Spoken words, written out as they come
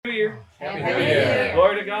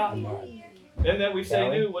And that we say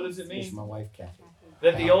Callie? new, what does it This is mean? my wife, Kathy.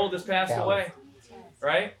 That the old has passed Callie. away,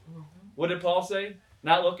 right? What did Paul say?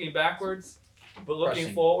 Not looking backwards, but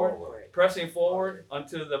looking forward, pressing forward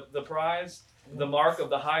unto the prize, the mark of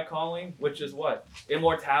the high calling, which is what?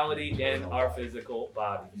 Immortality in our physical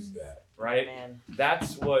bodies, right?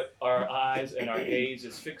 That's what our eyes and our gaze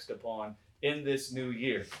is fixed upon in this new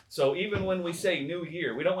year. So even when we say new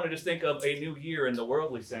year, we don't want to just think of a new year in the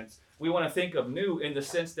worldly sense. We want to think of new in the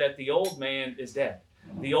sense that the old man is dead.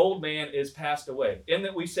 The old man is passed away. In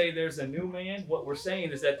that we say there's a new man, what we're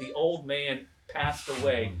saying is that the old man passed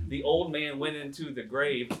away. The old man went into the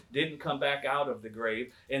grave, didn't come back out of the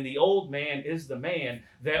grave, and the old man is the man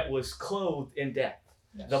that was clothed in death.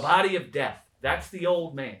 Yes. The body of death. That's the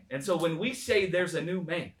old man. And so when we say there's a new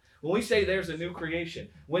man, when we say there's a new creation,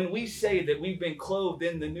 when we say that we've been clothed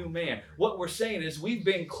in the new man, what we're saying is we've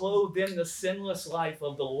been clothed in the sinless life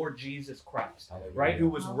of the Lord Jesus Christ, right? Who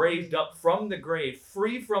was raised up from the grave,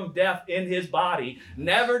 free from death in his body,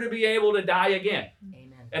 never to be able to die again. Amen.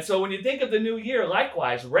 And so when you think of the new year,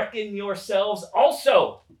 likewise, reckon yourselves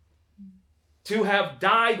also to have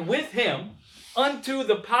died with him unto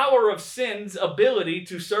the power of sin's ability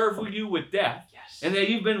to serve you with death, yes. And that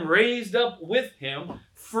you've been raised up with him,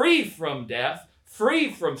 free from death,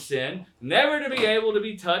 free from sin, never to be able to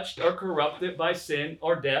be touched or corrupted by sin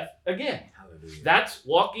or death again. Hallelujah. That's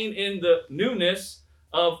walking in the newness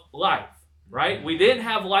of life, right? We didn't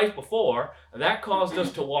have life before. That caused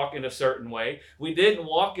us to walk in a certain way. We didn't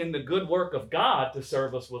walk in the good work of God to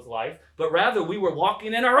serve us with life, but rather we were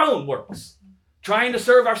walking in our own works, trying to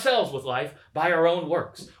serve ourselves with life by our own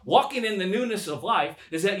works. Walking in the newness of life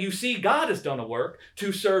is that you see God has done a work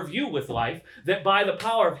to serve you with life, that by the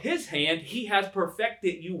power of his hand, he has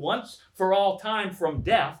perfected you once for all time from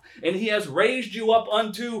death, and he has raised you up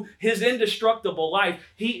unto his indestructible life.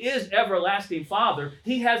 He is everlasting Father.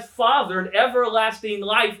 He has fathered everlasting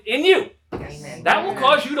life in you. Amen. That will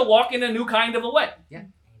cause you to walk in a new kind of a way. Yeah.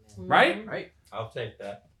 Right? Right. I'll take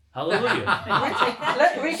that.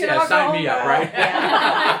 Hallelujah. We can all sign go me home up, now. right?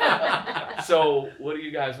 Yeah. So, what do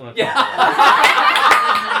you guys want to talk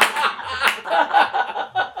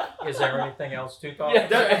about? Is there anything else to talk Yeah,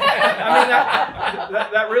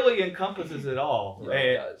 about? that really encompasses it all. Yeah,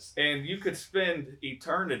 it does. And you could spend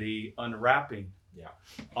eternity unwrapping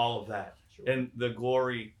all of that in the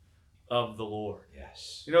glory of the Lord.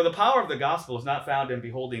 Yes. You know, the power of the gospel is not found in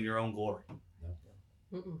beholding your own glory.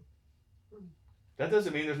 Mm-mm. That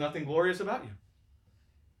doesn't mean there's nothing glorious about you.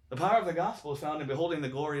 The power of the gospel is found in beholding the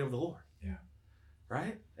glory of the Lord. Yeah.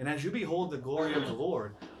 Right? And as you behold the glory of the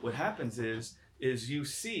Lord, what happens is you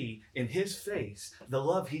see in his face the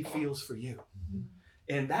love he feels for you. Mm-hmm.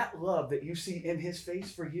 And that love that you see in his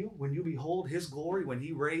face for you, when you behold his glory, when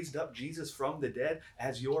he raised up Jesus from the dead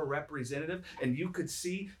as your representative, and you could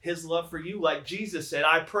see his love for you, like Jesus said,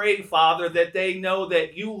 I pray, Father, that they know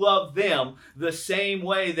that you love them the same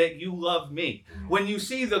way that you love me. When you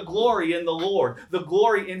see the glory in the Lord, the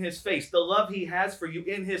glory in his face, the love he has for you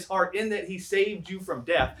in his heart, in that he saved you from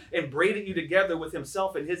death and braided you together with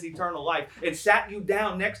himself in his eternal life and sat you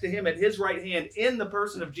down next to him at his right hand in the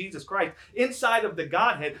person of Jesus Christ, inside of the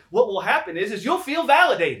Godhead, what will happen is you'll feel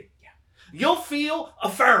validated. You'll feel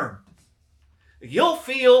affirmed. You'll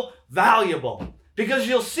feel valuable. Because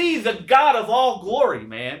you'll see the God of all glory,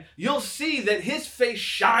 man. You'll see that his face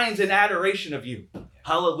shines in adoration of you.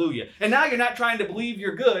 Hallelujah. And now you're not trying to believe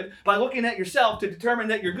you're good by looking at yourself to determine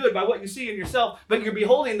that you're good by what you see in yourself, but you're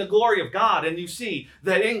beholding the glory of God, and you see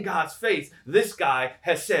that in God's face, this guy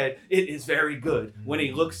has said it is very good when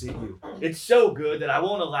he looks at you. It's so good that I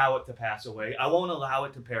won't allow it to pass away. I won't allow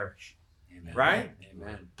it to perish. Amen. Right?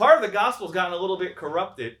 Amen. Part of the gospel's gotten a little bit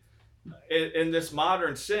corrupted in this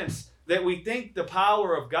modern sense, that we think the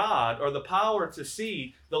power of God, or the power to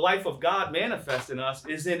see the life of God manifest in us,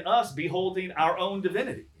 is in us beholding our own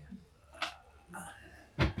divinity.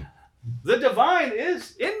 The divine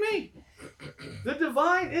is in me. The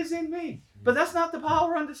divine is in me. But that's not the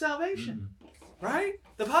power unto salvation. Right?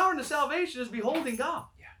 The power unto salvation is beholding God.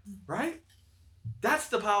 Right? That's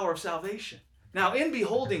the power of salvation. Now, in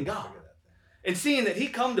beholding God and seeing that he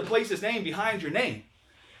come to place his name behind your name,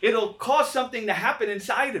 it'll cause something to happen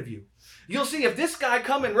inside of you. You'll see, if this guy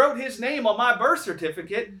come and wrote his name on my birth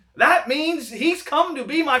certificate, that means he's come to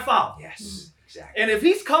be my father. Yes, exactly. And if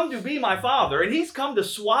he's come to be my father, and he's come to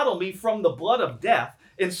swaddle me from the blood of death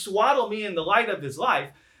and swaddle me in the light of his life,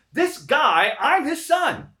 this guy, I'm his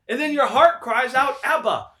son. And then your heart cries out,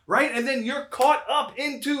 Abba, right? And then you're caught up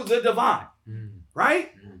into the divine,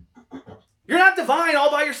 right? You're not divine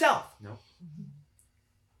all by yourself. No.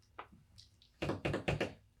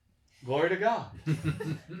 Glory to God.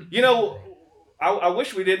 You know, I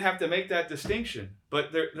wish we didn't have to make that distinction,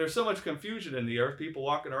 but there's so much confusion in the earth. People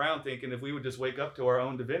walking around thinking if we would just wake up to our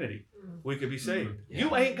own divinity, we could be saved.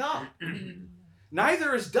 You ain't God.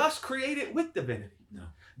 Neither is dust created with divinity. No.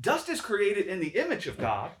 Dust is created in the image of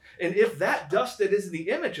God, and if that dust that is in the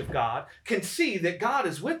image of God can see that God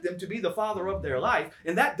is with them to be the Father of their life,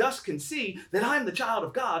 and that dust can see that I'm the child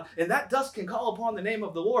of God, and that dust can call upon the name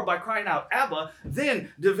of the Lord by crying out, Abba,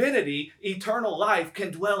 then divinity, eternal life can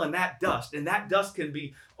dwell in that dust, and that dust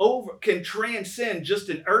can transcend just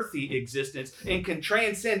an earthly existence and can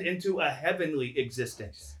transcend into a heavenly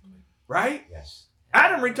existence. Right? Yes.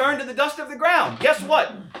 Adam returned to the dust of the ground. Guess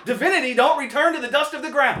what? Divinity don't return to the dust of the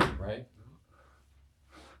ground. Right.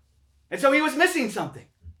 And so he was missing something.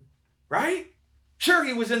 Right? Sure,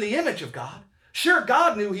 he was in the image of God. Sure,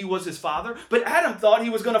 God knew he was his father, but Adam thought he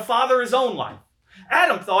was going to father his own life.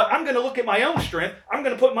 Adam thought, I'm going to look at my own strength. I'm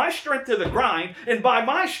going to put my strength to the grind, and by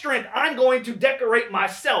my strength, I'm going to decorate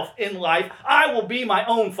myself in life. I will be my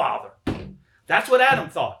own father. That's what Adam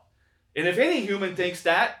thought. And if any human thinks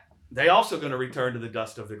that, they also going to return to the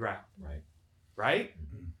dust of the ground. Right. Right?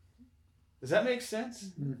 Does that make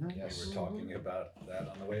sense? Yeah, we were talking about that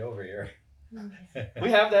on the way over here.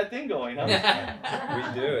 We have that thing going, huh?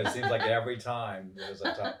 We do. It seems like every time there's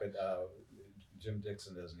a topic. Jim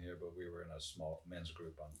Dixon isn't here, but we were in a small men's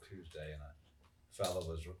group on Tuesday, and a fellow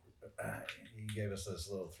was. He gave us this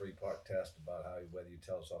little 3-part test about whether you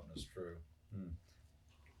tell something is true.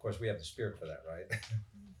 Of course, we have the Spirit for that, right?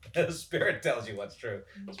 The Spirit tells you what's true.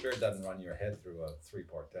 The Spirit doesn't run your head through a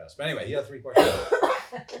 3-part test. But anyway, he had a 3-part test.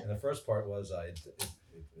 And the first part was if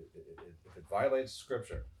it violates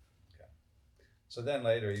Scripture. Okay. So then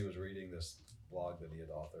later he was reading this blog that he had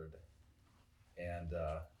authored. And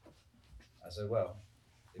I said, well,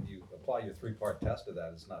 if you apply your 3-part test to that,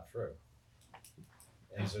 it's not true.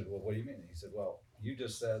 And he said, well, what do you mean? He said, well, you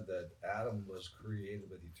just said that Adam was created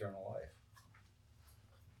with eternal life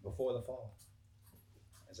before the fall.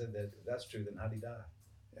 I said, that's true, then how'd he die?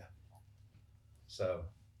 Yeah. So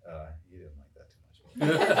he didn't like that too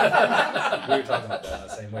much. We were talking about that in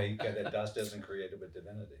the same way. That dust isn't created with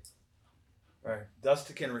divinity. Right.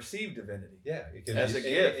 Dust can receive divinity. Yeah, it can As be, a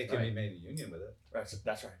gift, it can right. be made in union with it. Right.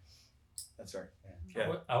 That's right. That's right.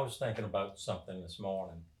 Yeah. I was thinking about something this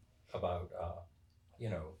morning about,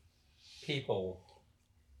 people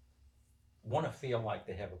want to feel like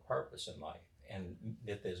they have a purpose in life and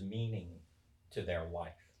that there's meaning to their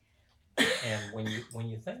life. And when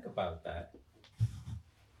you think about that,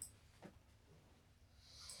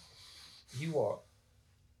 you are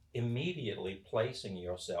immediately placing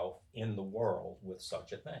yourself in the world with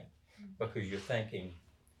such a thing, because you're thinking,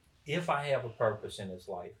 if I have a purpose in this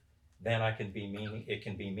life, then it can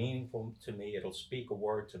be meaningful to me. It'll speak a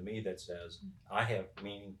word to me that says I have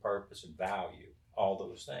meaning, purpose, and value, all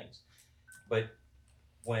those things. But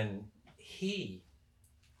when he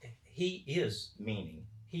is meaning,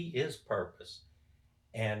 he is purpose,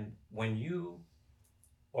 and when you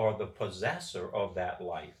are the possessor of that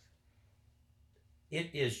life, it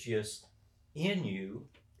is just in you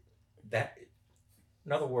that,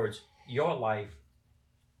 in other words, your life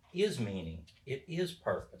is meaning, it is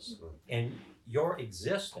purpose. And your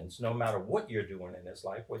existence, no matter what you're doing in this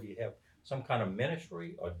life, whether you have some kind of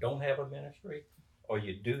ministry or don't have a ministry, or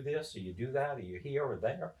you do this or you do that, or you're here or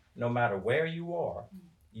there, no matter where you are,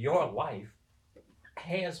 your life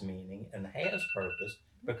has meaning and has purpose,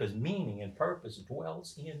 because meaning and purpose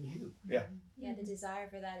dwells in you. Yeah. Yeah, the desire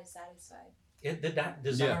for that is satisfied. That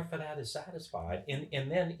desire for that is satisfied.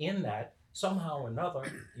 And then in that, somehow or another,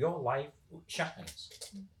 your life shines.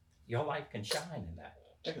 Your life can shine in that.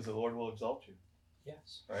 Because the Lord will exalt you.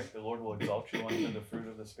 Yes. Right? The Lord will exalt you unto the fruit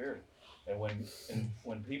of the Spirit. And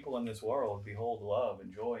when people in this world behold love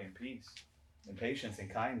and joy and peace and patience and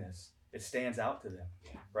kindness, it stands out to them,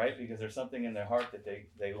 right? Because there's something in their heart that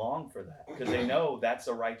they long for that, because they know that's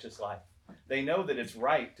a righteous life. They know that it's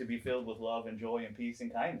right to be filled with love and joy and peace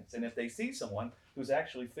and kindness. And if they see someone who's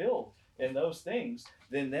actually filled in those things,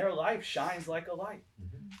 then their life shines like a light,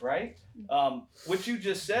 right? What you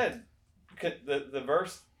just said, the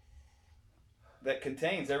verse that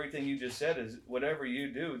contains everything you just said is, whatever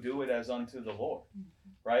you do, do it as unto the Lord,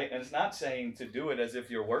 right? And it's not saying to do it as if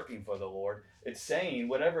you're working for the Lord. It's saying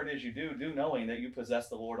whatever it is you do knowing that you possess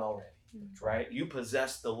the Lord already, right? You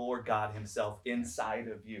possess the Lord God himself inside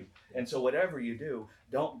of you. And so whatever you do,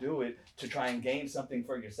 don't do it to try and gain something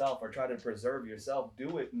for yourself or try to preserve yourself.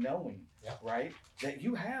 Do it knowing, right, that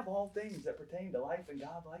you have all things that pertain to life and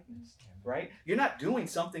God likeness, right? You're not doing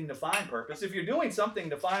something to find purpose. If you're doing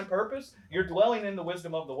something to find purpose, you're dwelling in the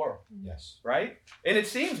wisdom of the world, Yes. right? And it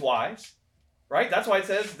seems wise, Right? That's why it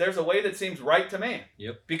says there's a way that seems right to man.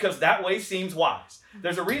 Yep. Because that way seems wise.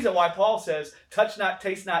 There's a reason why Paul says, touch not,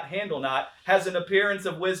 taste not, handle not, has an appearance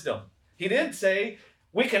of wisdom. He didn't say,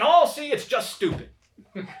 we can all see it's just stupid.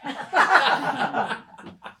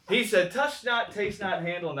 He said, touch not, taste not,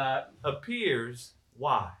 handle not, appears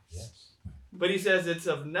wise. Yes. But he says it's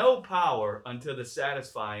of no power unto the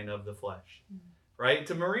satisfying of the flesh. Right?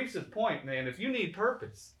 To Maurice's point, man, if you need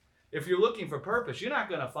purpose, if you're looking for purpose, you're not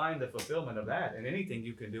going to find the fulfillment of that in anything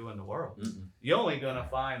you can do in the world. Mm-mm. You're only going to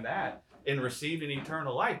find that in receiving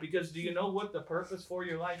eternal life. Because do you know what the purpose for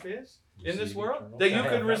your life is in this Receive world? eternal That you life.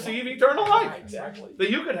 could receive eternal life. Exactly.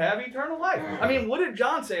 That you could have eternal life. I mean, what did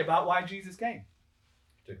John say about why Jesus came?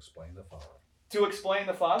 To explain the Father. To explain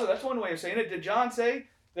the Father. That's one way of saying it. Did John say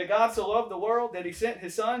that God so loved the world that he sent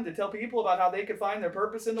his son to tell people about how they could find their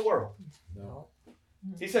purpose in the world? No.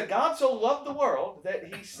 He said, God so loved the world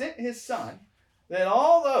that he sent his son that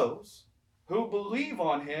all those who believe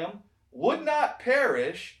on him would not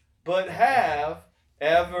perish, but have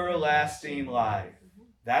everlasting life.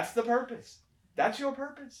 That's the purpose. That's your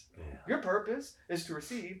purpose. Your purpose is to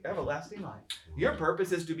receive everlasting life. Your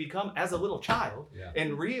purpose is to become as a little child Yeah.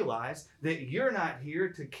 and realize that you're not here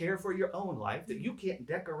to care for your own life, that you can't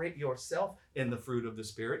decorate yourself in the fruit of the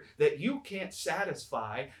Spirit, that you can't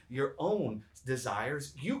satisfy your own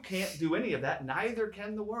desires. You can't do any of that. Neither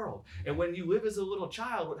can the world. And when you live as a little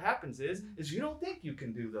child, what happens is you don't think you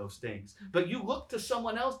can do those things, but you look to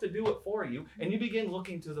someone else to do it for you, and you begin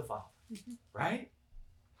looking to the Father. Right?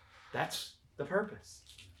 That's the purpose.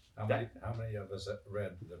 How many of us have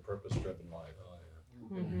read The Purpose Driven Life?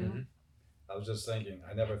 Mm-hmm. I was just thinking,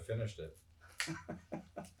 I never finished it.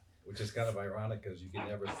 Which is kind of ironic because you can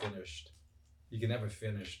never finish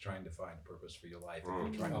trying to find purpose for your life if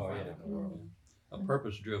you're trying to Oh, find yeah. it in the world. A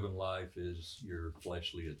purpose-driven life is your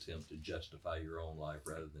fleshly attempt to justify your own life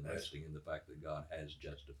rather than Right. resting in the fact that God has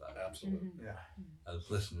justified it. Absolutely. Yeah. I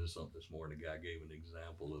was listening to something this morning. A guy gave an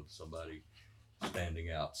example of somebody standing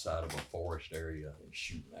outside of a forest area and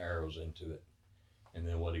shooting arrows into it. And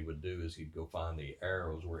then what he would do is he'd go find the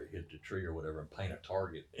arrows where it hit the tree or whatever and paint a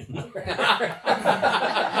target in there.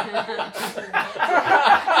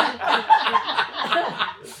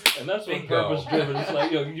 And that's what Bingo. purpose driven is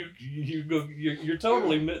like. You're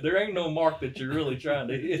totally there ain't no mark that you're really trying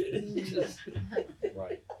to hit. You just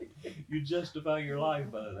Right. you justify your life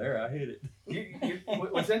by there. I hit it.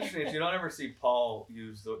 What's interesting is you don't ever see Paul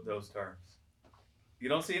use those terms. You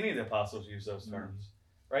don't see any of the apostles use those terms,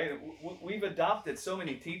 right? We've adopted so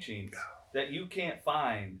many teachings that you can't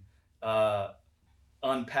find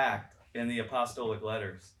unpacked in the apostolic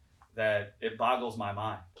letters that it boggles my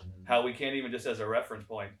mind. How we can't even just as a reference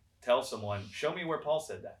point tell someone, show me where Paul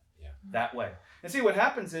said that. Yeah. That way. And see what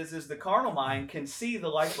happens is the carnal mind can see the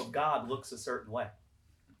life of God looks a certain way.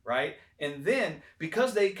 Right? And then,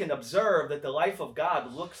 because they can observe that the life of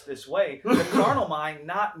God looks this way, the carnal mind,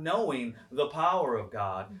 not knowing the power of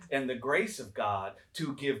God and the grace of God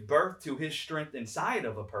to give birth to his strength inside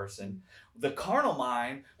of a person, the carnal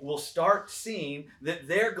mind will start seeing that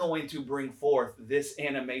they're going to bring forth this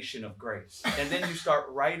animation of grace. And then you start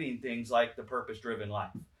writing things like the purpose-driven life,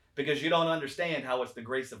 because you don't understand how it's the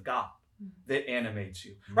grace of God that animates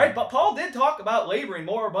you. Right? But Paul did talk about laboring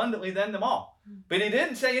more abundantly than them all. But he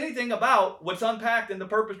didn't say anything about what's unpacked in the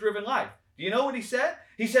purpose-driven life. Do you know what he said?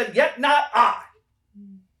 He said, yet not I.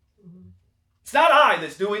 It's not I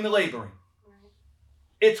that's doing the laboring.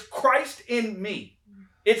 It's Christ in me.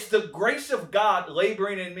 It's the grace of God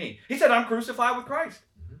laboring in me. He said, I'm crucified with Christ.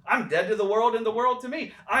 I'm dead to the world and the world to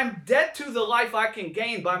me. I'm dead to the life I can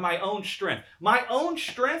gain by my own strength. My own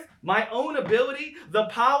strength, my own ability, the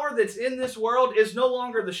power that's in this world is no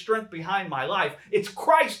longer the strength behind my life. It's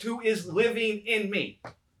Christ who is living in me.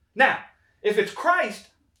 Now, if it's Christ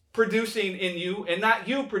producing in you and not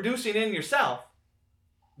you producing in yourself,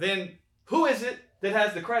 then who is it that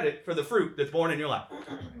has the credit for the fruit that's born in your life?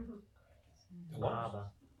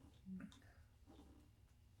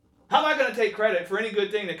 How am I going to take credit for any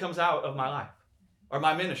good thing that comes out of my life or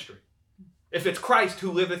my ministry if it's Christ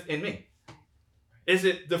who liveth in me? Is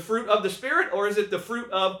it the fruit of the Spirit or is it the fruit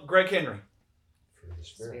of Greg Henry? Fruit of the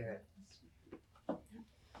Spirit.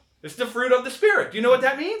 It's the fruit of the Spirit. Do you know what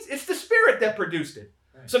that means? It's the Spirit that produced it.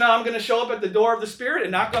 So now I'm going to show up at the door of the Spirit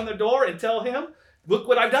and knock on the door and tell him, look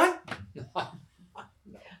what I've done.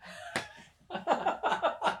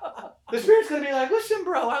 The Spirit's going to be like, listen,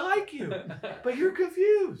 bro, I like you, but you're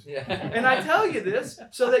confused. And I tell you this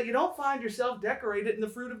so that you don't find yourself decorated in the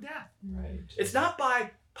fruit of death. Right. It's not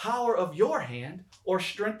by power of your hand or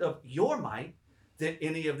strength of your might that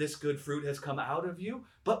any of this good fruit has come out of you,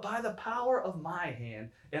 but by the power of my hand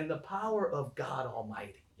and the power of God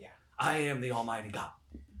Almighty. Yeah. I am the Almighty God,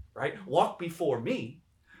 right? Walk before me,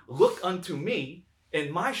 look unto me,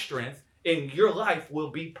 and my strength in your life will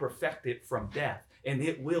be perfected from death, and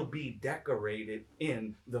it will be decorated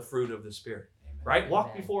in the fruit of the Spirit. Right? Walk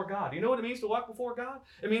Amen. before God. You know what it means to walk before God?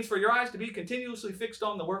 It means for your eyes to be continuously fixed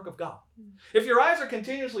on the work of God. If your eyes are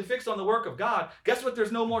continuously fixed on the work of God, guess what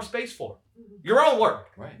there's no more space for? Your own work.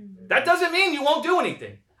 Right. That doesn't mean you won't do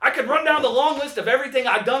anything. I could run down the long list of everything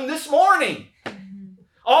I've done this morning.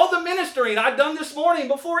 All the ministering I've done this morning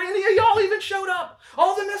before any of y'all even showed up.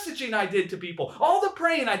 All the messaging I did to people. All the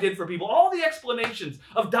praying I did for people. All the explanations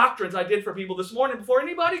of doctrines I did for people this morning before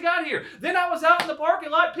anybody got here. Then I was out in the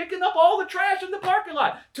parking lot picking up all the trash in the parking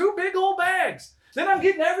lot. 2 big old bags. Then I'm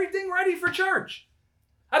getting everything ready for church.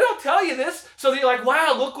 I don't tell you this so that you're like,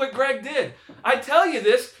 wow, look what Greg did. I tell you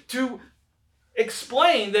this to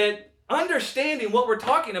explain that understanding what we're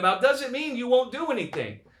talking about doesn't mean you won't do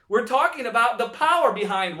anything. We're talking about the power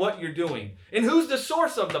behind what you're doing. And who's the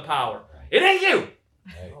source of the power? It ain't you.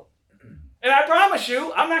 Right. And I promise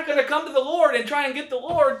you, I'm not going to come to the Lord and try and get the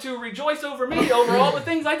Lord to rejoice over me over all the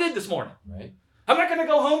things I did this morning. Right. I'm not going to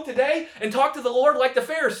go home today and talk to the Lord like the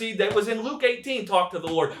Pharisee that was in Luke 18 talked to the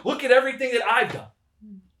Lord. Look at everything that I've done.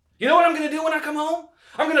 You know what I'm going to do when I come home?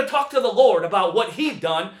 I'm going to talk to the Lord about what He'd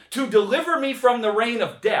done to deliver me from the reign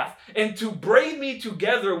of death and to braid me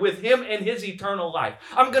together with Him and His eternal life.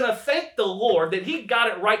 I'm going to thank the Lord that He got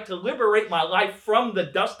it right to liberate my life from the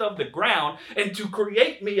dust of the ground and to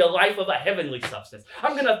create me a life of a heavenly substance.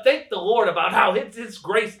 I'm going to thank the Lord about how it's His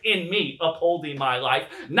grace in me upholding my life,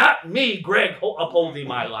 not me, Greg, upholding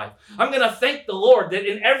my life. I'm going to thank the Lord that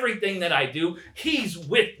in everything that I do, He's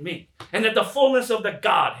with me and that the fullness of the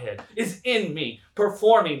Godhead is in me,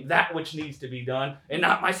 performing that which needs to be done and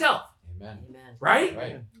not myself. Amen. Amen. Right?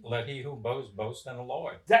 Right. Let he who boasts boast in the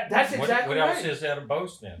Lord. That's exactly What else right. is there to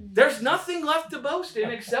boast in? There's nothing left to boast in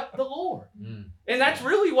except the Lord. Mm. And that's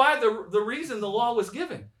really why the reason the law was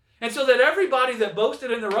given. And so that everybody that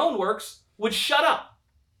boasted in their own works would shut up.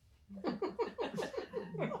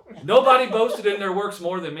 Nobody boasted in their works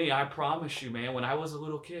more than me. I promise you, man, when I was a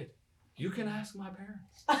little kid. You can ask my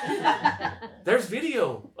parents. There's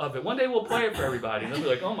video of it. One day we'll play it for everybody. And they'll be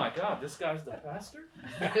like, oh my God, this guy's the pastor?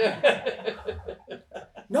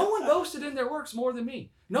 No one boasted in their works more than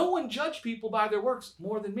me. No one judged people by their works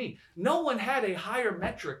more than me. No one had a higher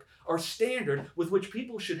metric or standard with which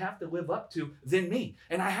people should have to live up to than me.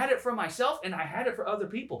 And I had it for myself and I had it for other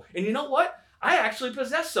people. And you know what? I actually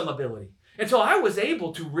possessed some ability. And so I was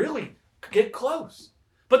able to really get close.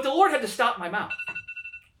 But the Lord had to stop my mouth.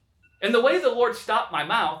 And the way the Lord stopped my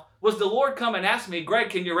mouth was the Lord come and ask me, Greg,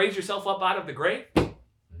 can you raise yourself up out of the grave?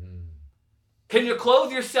 Mm. Can you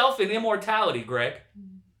clothe yourself in immortality, Greg?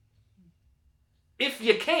 If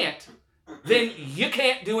you can't, then you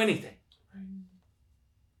can't do anything.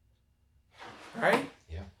 Right?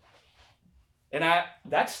 Yeah. And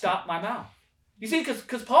that stopped my mouth. You see,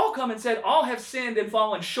 because Paul come and said, all have sinned and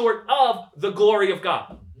fallen short of the glory of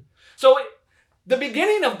God. So the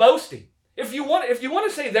beginning of boasting, if you want to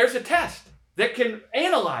say there's a test that can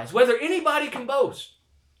analyze whether anybody can boast.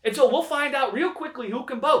 And so we'll find out real quickly who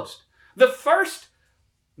can boast. The first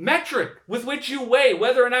metric with which you weigh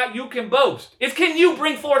whether or not you can boast is, can you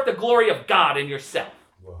bring forth the glory of God in yourself?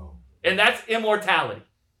 Whoa. And that's immortality.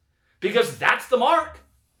 Because that's the mark.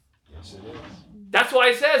 Yes, it is. That's why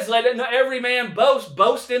it says, let every man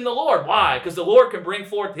boast in the Lord. Why? Because the Lord can bring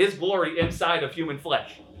forth His glory inside of human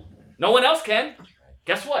flesh. No one else can.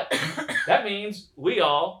 Guess what? That means we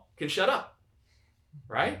all can shut up.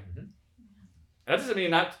 Right? Mhm. That doesn't mean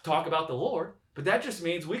not to talk about the Lord, but that just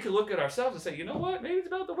means we can look at ourselves and say, you know what? Maybe it's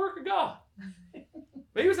about the work of God.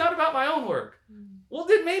 Maybe it's not about my own work. Well,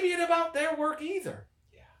 then maybe it's about their work either.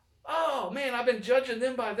 Yeah. Oh, man, I've been judging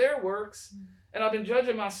them by their works, and I've been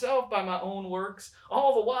judging myself by my own works,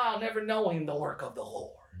 all the while never knowing the work of the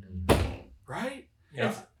Lord. Mm. Right? You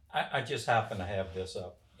know, I just happen to have this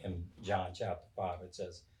up in John chapter 5. It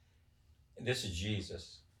says, this is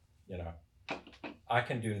Jesus, you know, I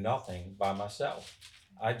can do nothing by myself.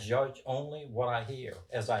 I judge only what I hear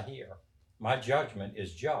as I hear. My judgment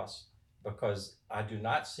is just because I do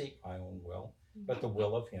not seek my own will, but the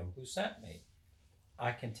will of Him who sent me.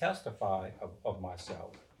 I can testify of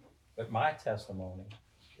myself, but my testimony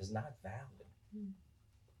is not valid.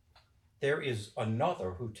 There is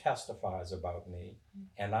another who testifies about me,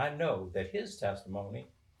 and I know that his testimony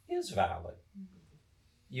is valid.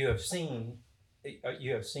 You have sent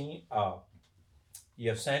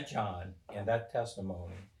John, and that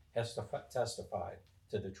testimony has testified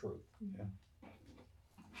to the truth.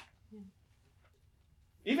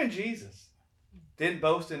 Even Jesus didn't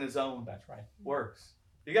boast in His own That's right. works.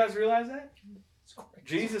 You guys realize that?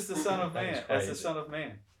 Jesus, the Son of That is Man, as the crazy. Son of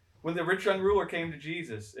Man. When the rich young ruler came to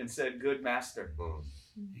Jesus and said, "Good master,"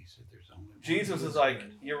 He said, "There's only one Jesus who was is like,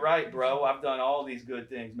 good." "You're right, bro. I've done all these good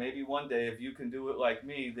things. Maybe one day if you can do it like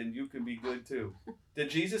me, then you can be good too." Did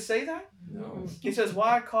Jesus say that? No. He says,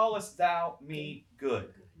 "Why callest thou me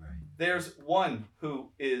good?" Right. There's one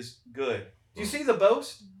who is good. Do you see the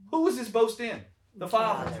boast? Who was his boast in? The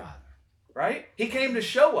Father. Right? He came to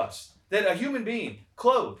show us that a human being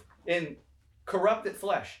clothed in corrupted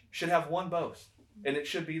flesh should have one boast, and it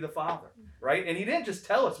should be the Father. Right? And he didn't just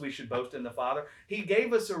tell us we should boast in the Father. He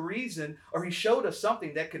gave us a reason, or he showed us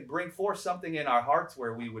something that could bring forth something in our hearts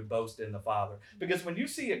where we would boast in the Father. Because when you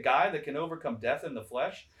see a guy that can overcome death in the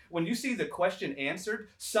flesh, when you see the question answered,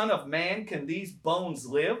 "Son of man, can these bones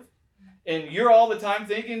live?" And you're all the time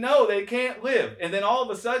thinking, "No, they can't live." And then all of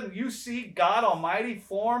a sudden you see God Almighty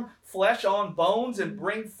form flesh on bones and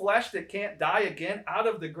bring flesh that can't die again out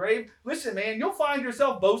of the grave. Listen, man, you'll find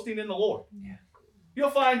yourself boasting in the Lord. Yeah. You'll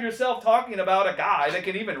find yourself talking about a guy that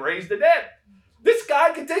can even raise the dead. This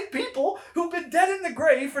guy can take people who've been dead in the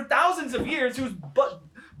grave for thousands of years, whose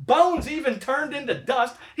bones even turned into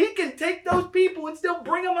dust. He can take those people and still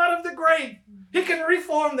bring them out of the grave. He can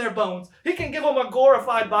reform their bones. He can give them a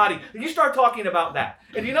glorified body. And you start talking about that.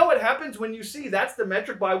 And you know what happens when you see that's the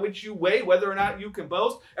metric by which you weigh whether or not you can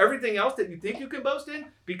boast? Everything else that you think you can boast in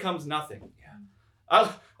becomes nothing. Yeah.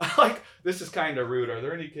 I like, this is kind of rude. Are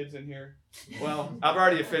there any kids in here? Well, I've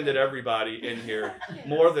already offended everybody in here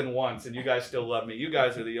more than once, and you guys still love me. You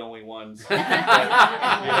guys are the only ones.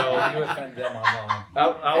 That, You offend them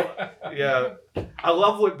online. yeah. I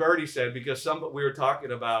love what Bertie said, because we were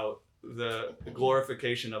talking about the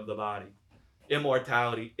glorification of the body,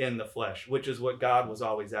 immortality in the flesh, which is what God was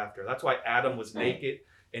always after. That's why Adam was naked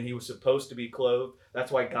and he was supposed to be clothed.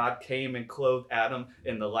 That's why God came and clothed Adam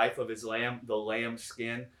in the life of his lamb, the lamb's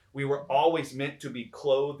skin. We were always meant to be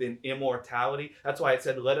clothed in immortality. That's why it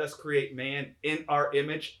said, "Let us create man in our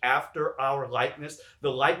image, after our likeness."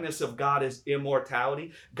 The likeness of God is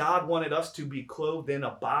immortality. God wanted us to be clothed in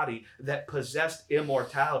a body that possessed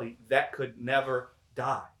immortality, that could never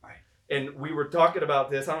die. Right. And we were talking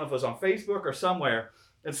about this, I don't know if it was on Facebook or somewhere,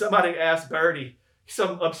 and somebody asked Bertie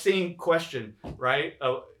some obscene question, right?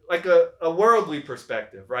 Like a worldly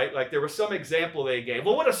perspective, right? Like there was some example they gave.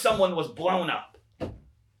 Well, what if someone was blown up?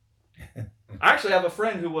 I actually have a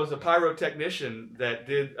friend who was a pyrotechnician that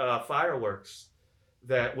did fireworks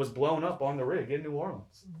that was blown up on the rig in New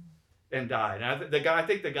Orleans and died. And I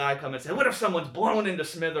think the guy come and said, "What if someone's blown into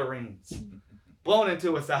smithereens, blown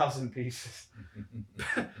into 1,000 pieces?"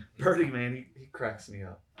 Bertie, man, he cracks me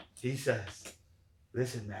up. He says,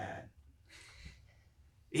 "Listen, man,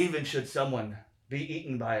 even should someone be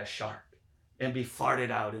eaten by a shark and be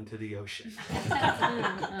farted out into the ocean,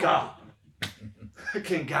 God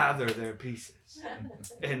can gather their pieces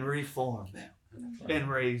and reform them and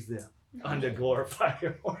raise them unto glorified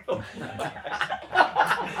immortal."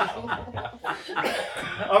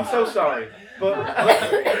 I'm so sorry. But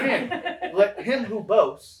let him who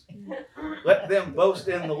boasts, let them boast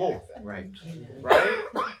in the Lord. Right. Right?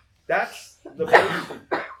 That's the boasting.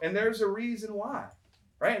 And there's a reason why.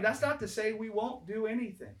 Right? And that's not to say we won't do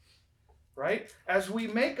anything. Right? As we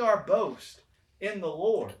make our boast in the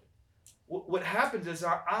Lord, what happens is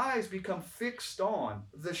our eyes become fixed on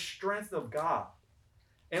the strength of God.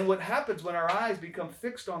 And what happens when our eyes become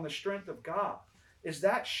fixed on the strength of God is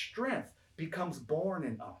that strength becomes born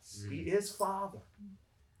in us. He is Father,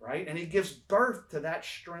 right? And he gives birth to that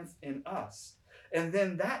strength in us. And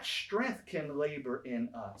then that strength can labor in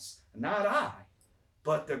us. Not I,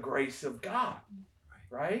 but the grace of God,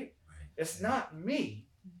 right? It's not me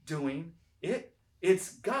doing it.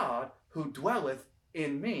 It's God who dwelleth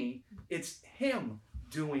in me. It's him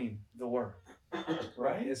doing the work.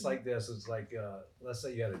 Right? It's like this. It's like, let's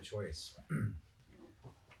say you had a choice.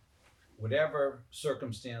 Whatever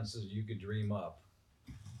circumstances you could dream up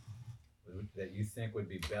that you think would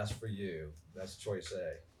be best for you, that's choice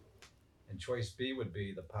A. And choice B would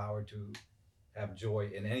be the power to have joy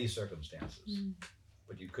in any circumstances,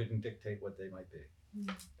 but you couldn't dictate what they might be.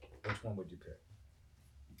 Which one would you pick?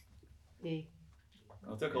 B.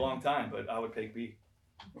 Well, it took a long time, but I would pick B.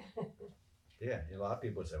 Yeah, a lot of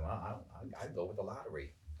people would say, "Well, I'd go with the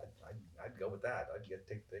lottery. I'd go with that. I'd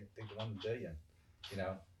take the 1 billion, you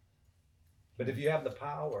know." But if you have the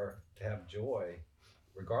power to have joy,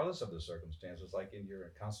 regardless of the circumstances, like in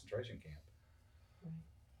your concentration camp,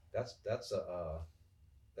 that's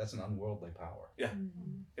an unworldly power. Yeah,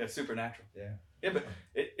 it's supernatural. Yeah. Yeah, but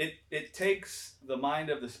it takes the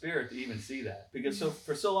mind of the Spirit to even see that. Because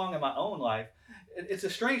for so long in my own life, it's a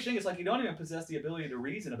strange thing. It's like you don't even possess the ability to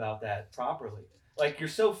reason about that properly. Like you're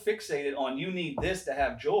so fixated on you need this to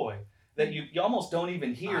have joy that you almost don't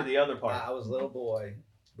even hear the other part. I was a little boy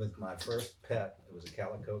with my first pet. It was a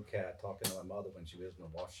calico cat talking to my mother when she was in a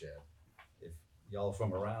wash shed. If y'all are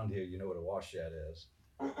from around here, you know what a wash shed is.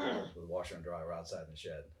 With a washer and dryer outside in the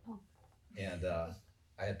shed. And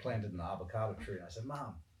I had planted an avocado tree, and I said,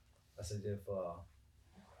 Mom, I said,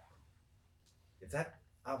 if that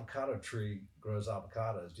avocado tree grows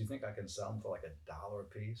avocados, do you think I can sell them for like $1 a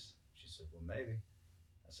piece? She said, well, maybe.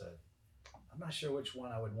 I said, I'm not sure which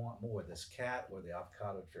one I would want more, this cat or the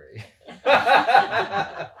avocado tree.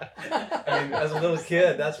 I mean, as a little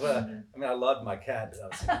kid, that's what I loved my cat. I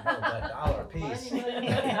was thinking, $1 a piece.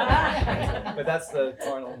 But that's the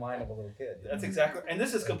carnal mind of a little kid. That's exactly, and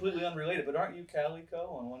this is completely unrelated, but aren't you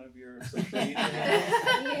Calico on one of your social media?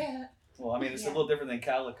 Yeah. Well, I mean, it's a Yeah. little different than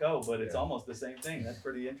Calico, but it's Yeah. almost the same thing. That's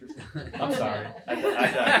pretty interesting. I'm sorry. I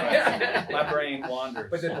digress. My brain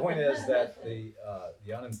wanders. But the point is that the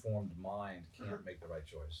uninformed mind can't make the right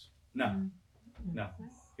choice. No.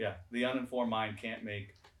 Yeah, the uninformed mind can't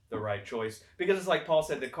make the right choice because it's like Paul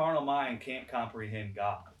said, the carnal mind can't comprehend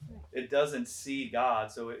God. It doesn't see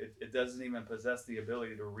God, so it doesn't even possess the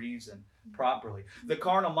ability to reason properly. The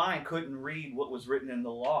carnal mind couldn't read what was written in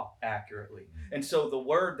the law accurately. And so the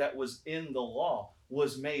word that was in the law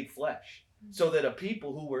was made flesh, so that a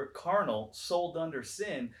people who were carnal, sold under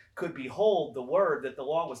sin, could behold the word that the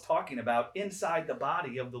law was talking about inside the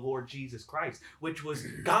body of the Lord Jesus Christ, which was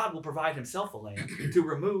God will provide himself a lamb to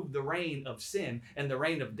remove the reign of sin and the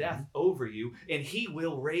reign of death over you, and he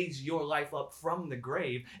will raise your life up from the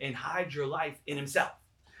grave and hide your life in himself.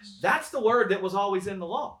 That's the word that was always in the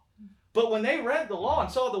law. But when they read the law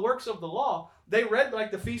and saw the works of the law, they read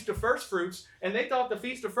like the Feast of First Fruits, and they thought the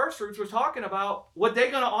Feast of First Fruits was talking about what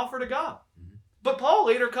they're going to offer to God. But Paul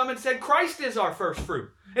later come and said Christ is our first fruit.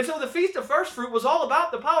 And so the Feast of First Fruit was all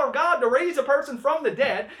about the power of God to raise a person from the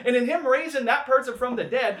dead. And in him raising that person from the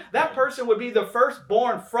dead, that person would be the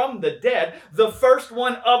firstborn from the dead, the first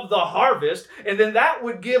one of the harvest. And then that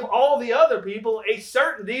would give all the other people a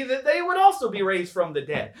certainty that they would also be raised from the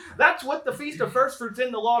dead. That's what the Feast of First Fruits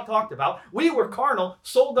in the law talked about. We were carnal,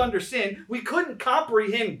 sold under sin. We couldn't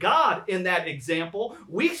comprehend God in that example.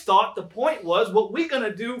 We thought the point was what we're going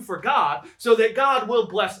to do for God so that God will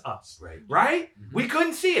bless us. Right? We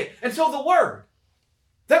couldn't see it. And so the word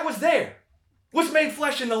that was there was made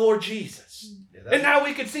flesh in the Lord Jesus. And now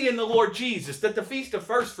we can see in the Lord Jesus that the Feast of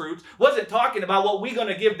First Fruits wasn't talking about what we're going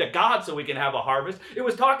to give to God so we can have a harvest. It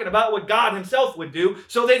was talking about what God himself would do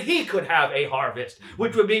so that he could have a harvest,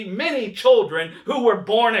 which would be many children who were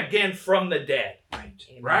born again from the dead.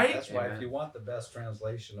 Right? That's why if you want the best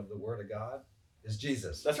translation of the Word of God, it's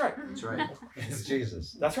Jesus. That's right. That's right. It's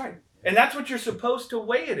Jesus. That's right. And that's what you're supposed to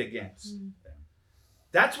weigh it against.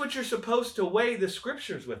 That's what you're supposed to weigh the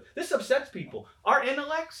scriptures with. This upsets people. Our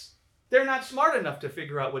intellects, they're not smart enough to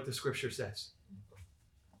figure out what the scripture says.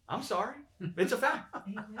 I'm sorry. It's a fact.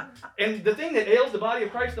 And the thing that ails the body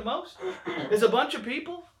of Christ the most is a bunch of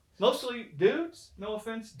people, mostly dudes, no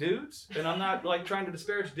offense, dudes, and I'm not like trying to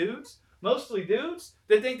disparage dudes, mostly dudes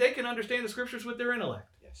that think they can understand the scriptures with their intellect.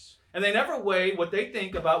 Yes. And they never weigh what they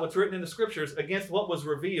think about what's written in the scriptures against what was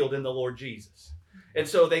revealed in the Lord Jesus. And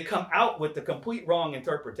so they come out with the complete wrong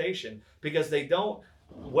interpretation because they don't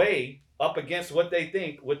weigh up against what they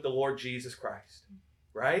think with the Lord Jesus Christ.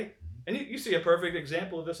 Right? And you see a perfect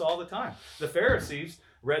example of this all the time. The Pharisees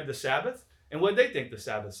read the Sabbath, and what did they think the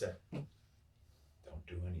Sabbath said? Don't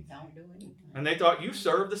do anything. Don't do anything. And they thought you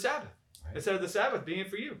serve the Sabbath instead of the Sabbath being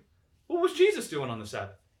for you. What was Jesus doing on the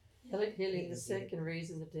Sabbath? Healing the sick and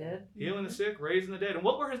raising the dead. Healing the sick, raising the dead. And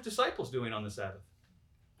what were his disciples doing on the Sabbath?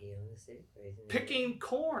 Healing the sick, raising the dead. Picking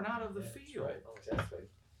corn out of the That's field. right. That's right.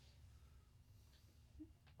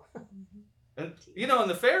 And you know, in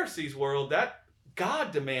the Pharisees' world, that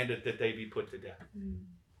God demanded that they be put to death.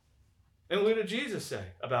 And what did Jesus say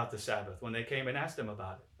about the Sabbath when they came and asked him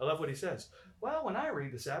about it? I love what he says. Well, when I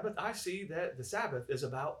read the Sabbath, I see that the Sabbath is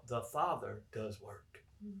about the Father does work.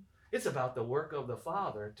 It's about the work of the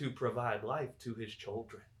Father to provide life to his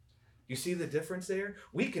children. You see the difference there?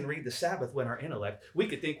 We can read the Sabbath when our intellect, we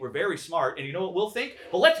could think we're very smart, and you know what we'll think?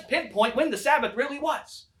 Well, let's pinpoint when the Sabbath really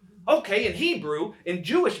was. Okay, in Hebrew, in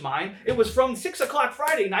Jewish mind, it was from 6 o'clock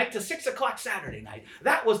Friday night to 6 o'clock Saturday night.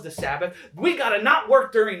 That was the Sabbath. We got to not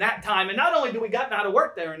work during that time. And not only do we got not to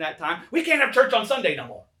work during that time, we can't have church on Sunday no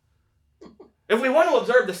more. If we want to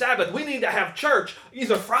observe the Sabbath, we need to have church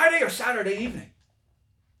either Friday or Saturday evening.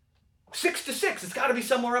 6 to 6. It's got to be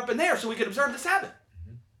somewhere up in there so we can observe the Sabbath.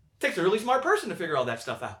 It takes a really smart person to figure all that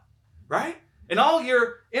stuff out, right? And all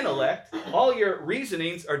your intellect, all your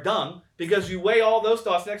reasonings are dumb because you weigh all those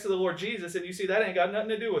thoughts next to the Lord Jesus and you see that ain't got nothing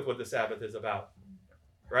to do with what the Sabbath is about.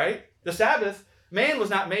 right? The Sabbath, man was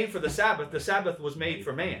not made for the Sabbath was made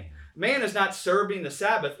for man. Man is not serving the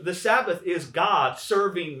Sabbath is God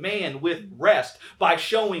serving man with rest by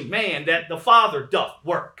showing man that the Father doth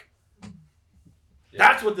work.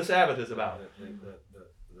 That's what the Sabbath is about.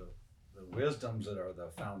 The wisdoms that are the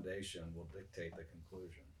foundation will dictate the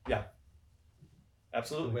conclusion. Yeah, The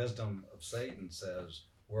absolutely. wisdom of Satan says,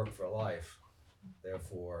 work for life,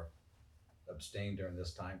 therefore abstain during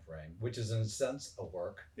this time frame, which is in a sense a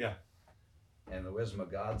work. Yeah. And the wisdom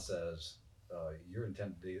of God says, you're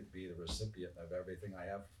intended to be the recipient of everything I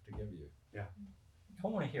have to give you. I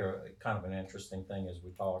want to hear kind of an interesting thing as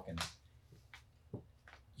we talk. And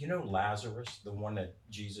you know Lazarus, the one that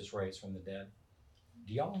Jesus raised from the dead?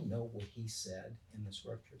 Do y'all know what he said in the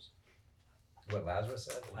scriptures? What Lazarus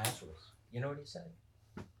said? Lazarus. You know what he said?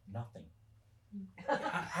 Nothing.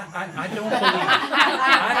 I don't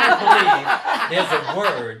believe there's a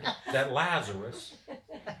word that Lazarus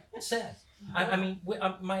said. I mean,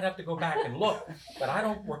 I might have to go back and look, but I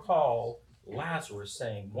don't recall Lazarus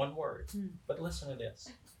saying one word. But listen to this.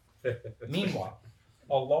 Meanwhile,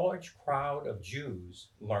 a large crowd of Jews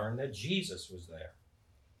learned that Jesus was there.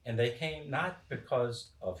 And they came not because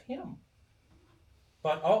of him,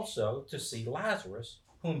 but also to see Lazarus,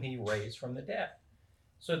 whom he raised from the dead.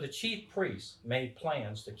 So the chief priests made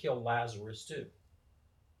plans to kill Lazarus too.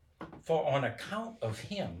 For on account of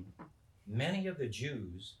him, many of the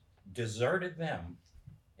Jews deserted them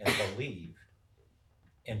and believed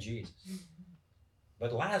in Jesus.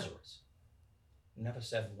 But Lazarus never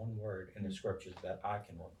said one word in the scriptures that I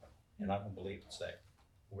can recall, and I don't believe it's there.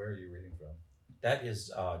 Where are you reading from? That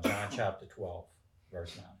is John chapter 12,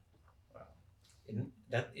 verse 9. Wow.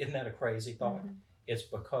 Isn't that a crazy thought? It's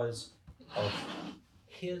because of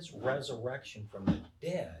his resurrection from the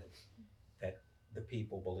dead that the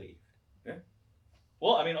people believed.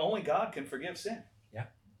 Well, I mean, only God can forgive sin. Yeah.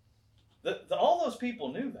 All those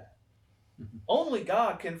people knew that. Only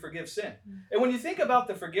God can forgive sin. And when you think about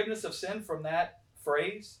the forgiveness of sin from that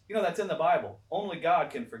phrase, that's in the Bible. Only God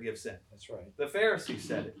can forgive sin. That's right. The Pharisees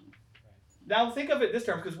said it. Now think of it this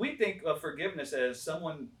term, because we think of forgiveness as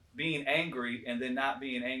someone being angry and then not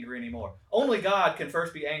being angry anymore. Only God can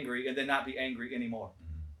first be angry and then not be angry anymore.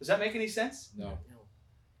 Does that make any sense? No.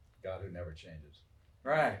 God who never changes.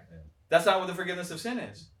 Right. Yeah. That's not what the forgiveness of sin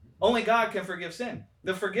is. Only God can forgive sin.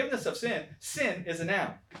 The forgiveness of sin is a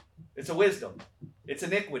noun. It's a wisdom. It's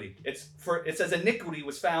iniquity. It says iniquity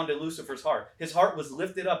was found in Lucifer's heart. His heart was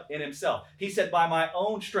lifted up in himself. He said, by my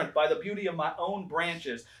own strength, by the beauty of my own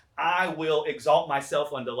branches, I will exalt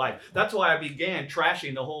myself unto life. That's why I began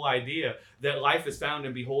trashing the whole idea that life is found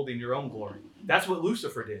in beholding your own glory. That's what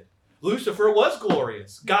Lucifer did. Lucifer was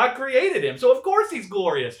glorious. God created him, so of course he's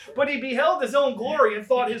glorious. But he beheld his own glory and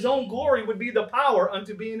thought his own glory would be the power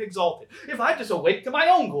unto being exalted. If I just awake to my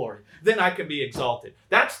own glory, then I can be exalted.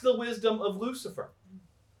 That's the wisdom of Lucifer,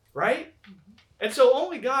 right? And so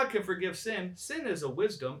only God can forgive sin. Sin is a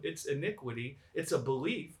wisdom. It's iniquity. It's a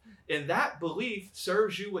belief. And that belief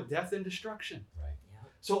serves you with death and destruction. Right.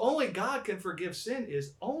 So only God can forgive sin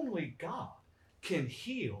is only God can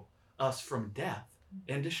heal us from death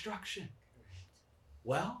and destruction.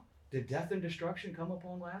 Well, did death and destruction come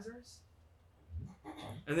upon Lazarus?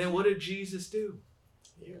 And then what did Jesus do?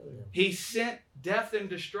 He sent death and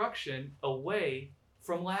destruction away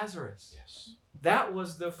from Lazarus. Yes. That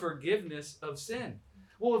was the forgiveness of sin.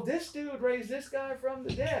 Well, if this dude raised this guy from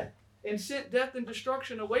the dead and sent death and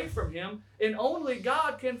destruction away from him, and only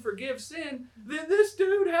God can forgive sin, then this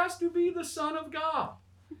dude has to be the Son of God.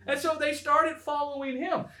 And so they started following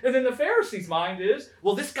him. And then the Pharisees' mind is,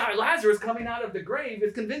 well, this guy Lazarus coming out of the grave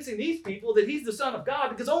is convincing these people that he's the Son of God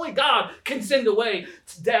because only God can send away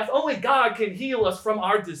death. Only God can heal us from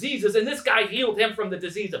our diseases. And this guy healed him from the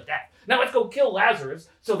disease of death. Now let's go kill Lazarus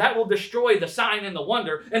so that will destroy the sign and the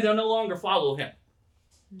wonder and they'll no longer follow him.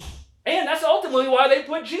 And that's ultimately why they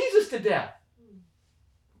put Jesus to death.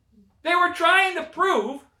 They were trying to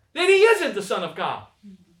prove that he isn't the Son of God.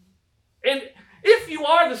 And if you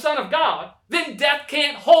are the Son of God, then death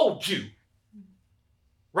can't hold you.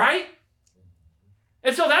 Right?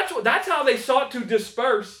 And so that's how they sought to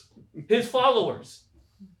disperse his followers.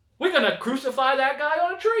 We're going to crucify that guy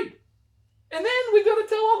on a tree. And then we're going to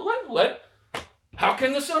tell how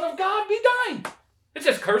can the Son of God be dying? It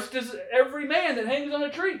says, cursed is every man that hangs on a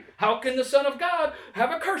tree. How can the Son of God have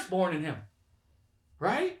a curse born in him?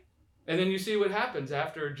 Right? And then you see what happens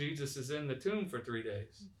after Jesus is in the tomb for 3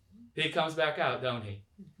 days. He comes back out, don't he?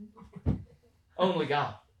 Only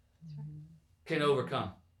God can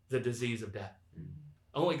overcome the disease of death.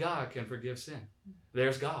 Only God can forgive sin.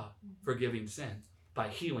 There's God forgiving sin by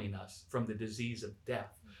healing us from the disease of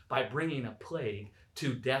death, by bringing a plague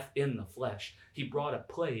to death in the flesh. He brought a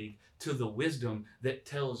plague to the wisdom that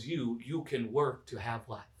tells you you can work to have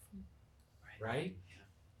life. Right?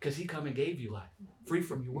 Because he come and gave you life, free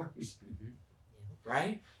from your works.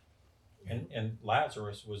 Right? And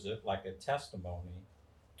Lazarus was like a testimony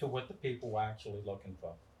to what the people were actually looking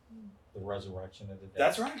for. The resurrection of the dead.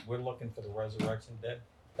 That's right. We're looking for the resurrection of the dead.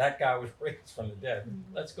 That guy was raised from the dead.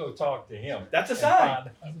 Let's go talk to him. That's a and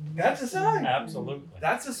sign. find- That's a sign. Absolutely.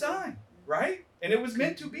 That's a sign, right? And it was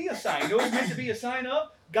meant to be a sign. It was meant to be a sign of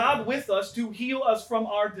God with us to heal us from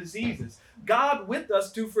our diseases. God with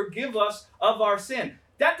us to forgive us of our sin.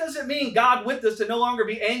 That doesn't mean God with us to no longer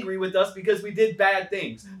be angry with us because we did bad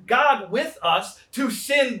things. God with us to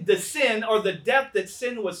send the sin or the death that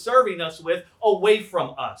sin was serving us with away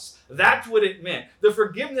from us. That's what it meant. The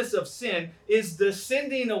forgiveness of sin is the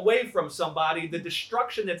sending away from somebody the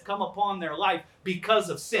destruction that's come upon their life because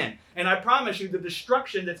of sin. And I promise you, the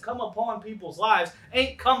destruction that's come upon people's lives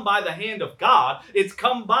ain't come by the hand of God. It's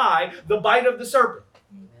come by the bite of the serpent.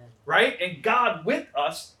 Right? And God with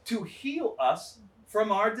us to heal us from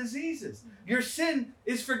our diseases. Your sin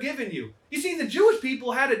is forgiven you. You see, the Jewish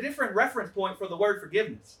people had a different reference point for the word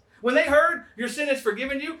forgiveness. When they heard your sin is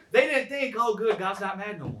forgiven you, they didn't think, oh good, God's not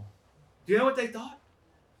mad no more. Do you know what they thought?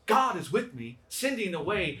 God is with me, sending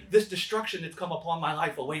away this destruction that's come upon my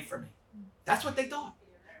life away from me. That's what they thought.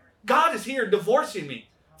 God is here divorcing me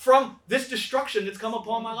from this destruction that's come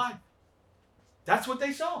upon my life. That's what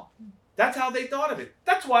they saw. That's how they thought of it.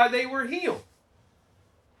 That's why they were healed.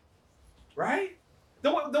 Right?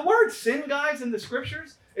 The word sin, guys, in the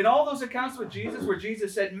scriptures, in all those accounts with Jesus where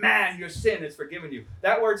Jesus said, man, your sin is forgiven you.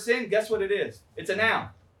 That word sin, guess what it is? It's a noun.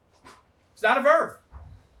 It's not a verb.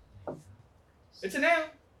 It's a noun.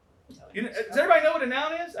 Does everybody know what a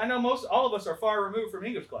noun is? I know all of us are far removed from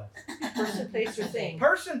English class. Person, place, or thing.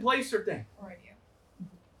 Person, place, or thing. Or idea.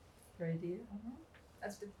 Great idea.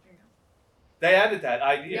 That's the dream. They added that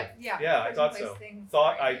idea. Yeah. Yeah, I thought Person, so. place, thing,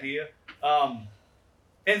 Thought, or idea.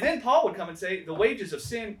 And then Paul would come and say, the wages of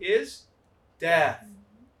sin is death.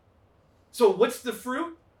 So what's the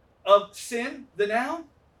fruit of sin, the noun?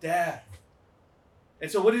 Death.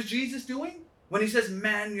 And so what is Jesus doing? When he says,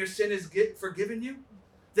 man, your sin is forgiven you,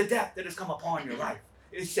 the death that has come upon your life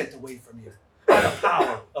is sent away from you by the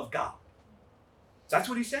power of God. That's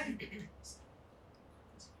what he's saying.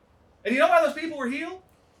 And you know why those people were healed?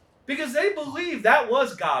 Because they believed that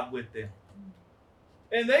was God with them.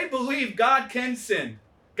 And they believe God can send.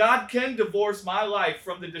 God can divorce my life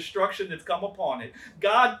from the destruction that's come upon it.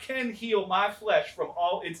 God can heal my flesh from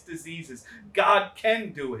all its diseases. God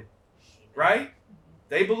can do it. Right?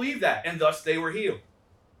 They believed that, and thus they were healed.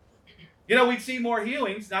 You know, we'd see more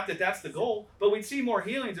healings, not that that's the goal, but we'd see more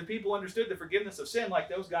healings if people understood the forgiveness of sin like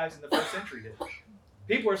those guys in the first century did.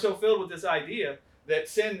 People are so filled with this idea that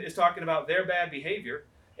sin is talking about their bad behavior,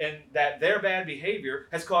 and that their bad behavior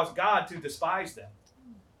has caused God to despise them.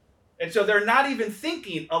 And so they're not even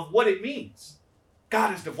thinking of what it means. God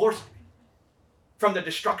has divorced me from the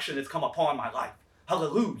destruction that's come upon my life.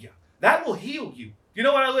 Hallelujah. That will heal you. You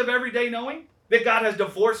know what I live every day knowing? That God has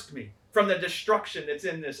divorced me from the destruction that's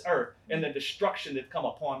in this earth and the destruction that's come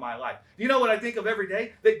upon my life. You know what I think of every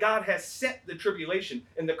day? That God has sent the tribulation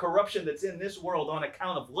and the corruption that's in this world on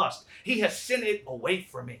account of lust. He has sent it away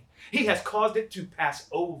from me. He has caused it to pass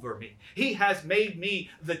over me. He has made me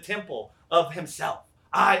the temple of himself.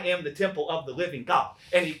 I am the temple of the living God.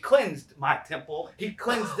 And he cleansed my temple. He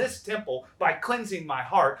cleansed this temple by cleansing my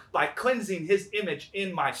heart, by cleansing his image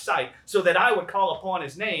in my sight, so that I would call upon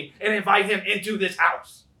his name and invite him into this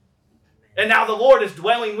house. And now the Lord is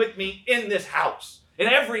dwelling with me in this house. And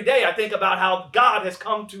every day I think about how God has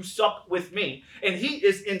come to sup with me. And he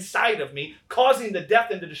is inside of me, causing the death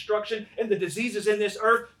and the destruction and the diseases in this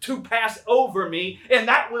earth to pass over me. And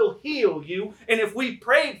that will heal you. And if we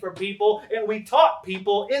prayed for people and we taught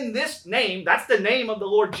people in this name, that's the name of the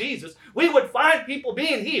Lord Jesus, we would find people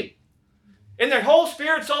being healed in their whole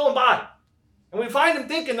spirit, soul, and body. And we find them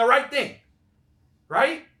thinking the right thing.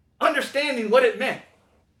 Right? Understanding what it meant.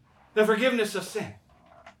 The forgiveness of sin.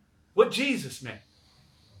 What Jesus meant.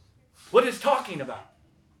 What it's talking about.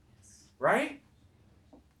 Right?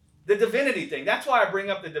 The divinity thing. That's why I bring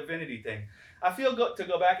up the divinity thing. I feel to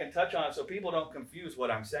go back and touch on it so people don't confuse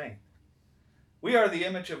what I'm saying. We are the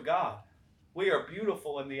image of God. We are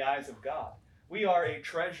beautiful in the eyes of God. We are a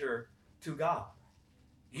treasure to God.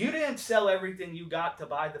 You didn't sell everything you got to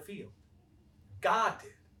buy the field. God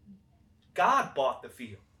did. God bought the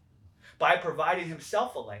field by providing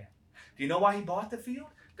himself a land. Do you know why he bought the field?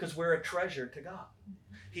 Because we're a treasure to God.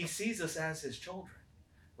 He sees us as his children,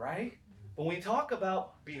 right? When we talk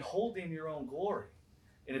about beholding your own glory,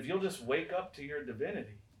 and if you'll just wake up to your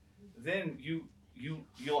divinity, then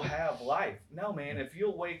you'll have life. No, man, if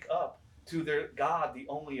you'll wake up to their God, the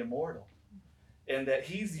only immortal, and that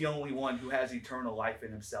he's the only one who has eternal life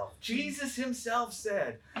in himself. Jesus himself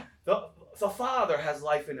said, the Father has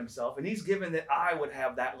life in himself, and he's given that I would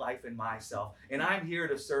have that life in myself, and I'm here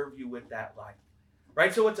to serve you with that life.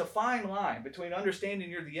 Right? So it's a fine line between understanding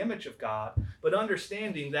you're the image of God, but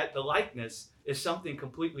understanding that the likeness is something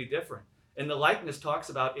completely different. And the likeness talks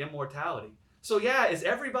about immortality. So yeah, is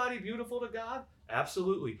everybody beautiful to God?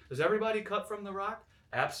 Absolutely. Is everybody cut from the rock?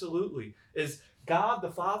 Absolutely. Is God the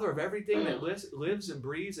Father of everything that lives and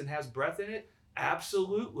breathes and has breath in it?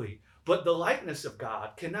 Absolutely. But the likeness of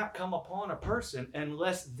God cannot come upon a person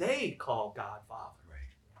unless they call God Father.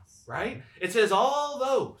 Right? It says all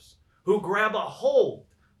those who grab a hold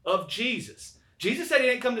of Jesus. Jesus said he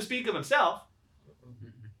didn't come to speak of himself.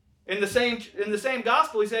 In the same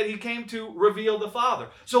gospel, he said he came to reveal the Father.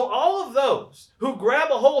 So all of those who grab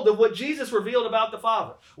a hold of what Jesus revealed about the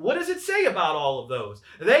Father, what does it say about all of those?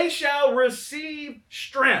 They shall receive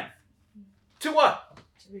strength. To what?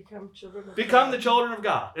 To become children of Become God. the children of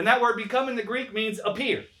God. And that word become in the Greek means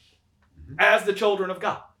appear as the children of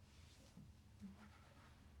God.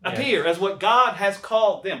 Appear as what God has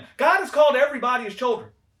called them. God has called everybody his children.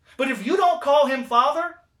 But if you don't call him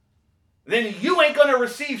Father, then you ain't going to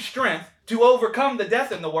receive strength to overcome the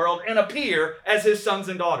death in the world and appear as his sons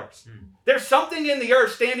and daughters. There's something in the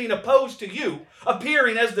earth standing opposed to you,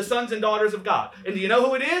 appearing as the sons and daughters of God. And do you know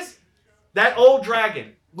who it is? That old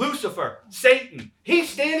dragon, Lucifer, Satan. He's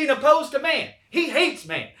standing opposed to man. He hates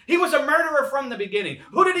man. He was a murderer from the beginning.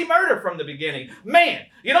 Who did he murder from the beginning? Man.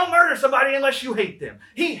 You don't murder somebody unless you hate them.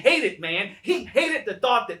 He hated man. He hated the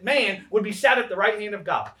thought that man would be sat at the right hand of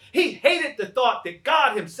God. He hated the thought that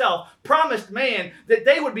God himself promised man that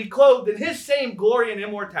they would be clothed in his same glory and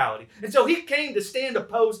immortality. And so he came to stand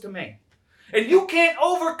opposed to man. And you can't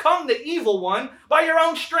overcome the evil one by your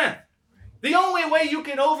own strength. The only way you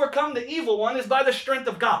can overcome the evil one is by the strength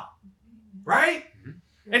of God. Right?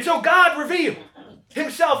 And so God revealed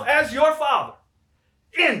himself as your Father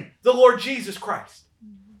in the Lord Jesus Christ,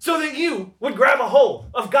 so that you would grab a hold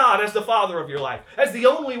of God as the Father of your life, as the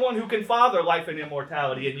only one who can father life and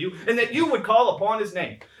immortality in you, and that you would call upon his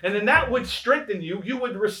name. And then that would strengthen you. You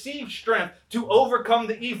would receive strength to overcome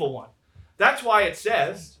the evil one. That's why it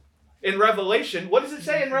says in Revelation, what does it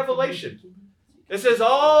say in Revelation? It says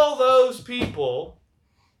all those people,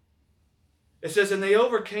 it says, and they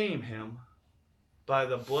overcame him by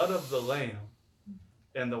the blood of the Lamb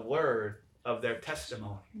and the word of their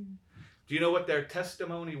testimony. Do you know what their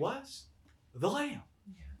testimony was? The Lamb.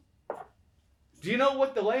 Do you know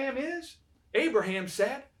what the Lamb is? Abraham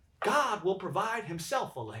said, God will provide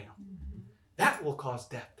himself a lamb. That will cause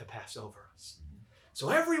death to pass over us. So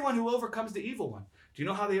everyone who overcomes the evil one, do you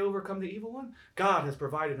know how they overcome the evil one? God has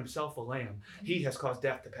provided himself a lamb. He has caused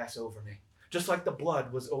death to pass over me. Just like the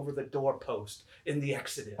blood was over the doorpost in the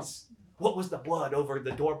Exodus. What was the blood over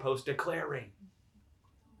the doorpost declaring?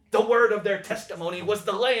 The word of their testimony was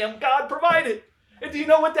the lamb God provided. And do you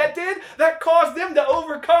know what that did? That caused them to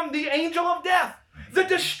overcome the angel of death, the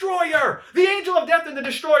destroyer. The angel of death and the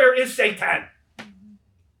destroyer is Satan.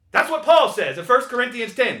 That's what Paul says in 1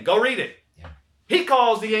 Corinthians 10. Go read it. He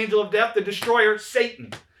calls the angel of death, the destroyer,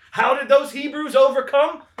 Satan. How did those Hebrews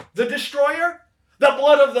overcome the destroyer? The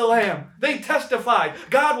blood of the Lamb. They testified.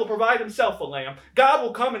 God will provide himself a lamb. God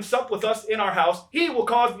will come and sup with us in our house. He will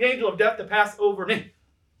cause the angel of death to pass over me.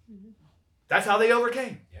 That's how they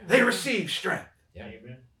overcame. They received strength. Yeah,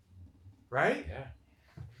 amen. Right? Yeah.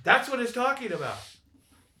 That's what it's talking about.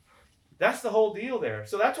 That's the whole deal there.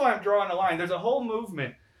 So that's why I'm drawing a line. There's a whole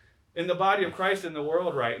movement in the body of Christ in the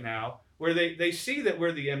world right now where they see that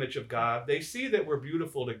we're the image of God. They see that we're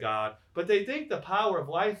beautiful to God, but they think the power of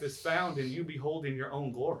life is found in you beholding your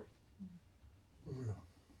own glory.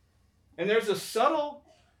 And there's a subtle,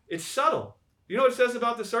 it's subtle. You know what it says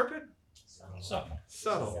about the serpent?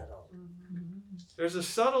 Subtle. There's a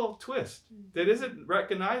subtle twist that isn't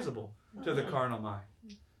recognizable to the carnal mind,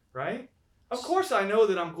 right? Of course I know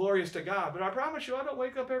that I'm glorious to God, but I promise you I don't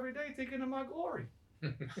wake up every day thinking of my glory.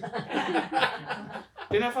 And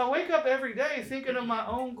if I wake up every day thinking of my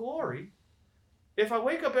own glory, if I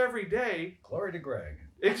wake up every day... Glory to Greg.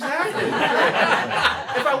 Exactly.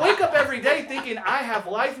 If I wake up every day thinking I have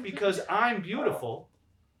life because I'm beautiful,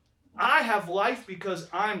 I have life because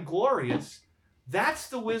I'm glorious, that's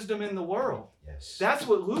the wisdom in the world. Yes. That's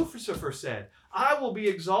what Lucifer said. I will be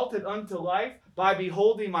exalted unto life by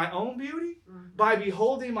beholding my own beauty, by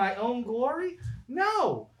beholding my own glory.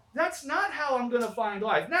 No, that's not how I'm going to find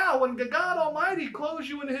life. Now, when God Almighty clothes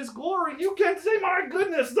you in his glory, you can say, my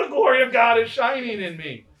goodness, the glory of God is shining in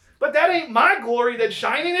me. But that ain't my glory that's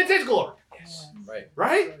shining, it's his glory. Yes. Right.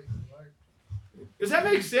 Right? Does that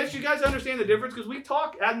make sense? You guys understand the difference? Because we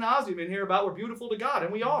talk ad nauseum in here about we're beautiful to God,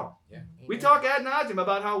 and we are. We talk ad nauseum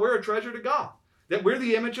about how we're a treasure to God, that we're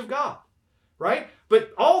the image of God, right?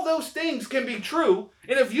 But all those things can be true,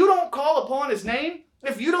 and if you don't call upon His name,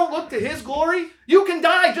 if you don't look to His glory, you can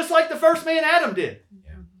die just like the first man Adam did.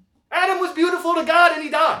 Yeah. Adam was beautiful to God, and he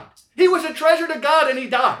died. He was a treasure to God, and he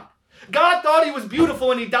died. God thought he was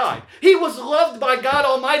beautiful, and he died. He was loved by God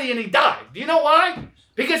Almighty, and he died. Do you know why?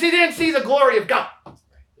 Because he didn't see the glory of God.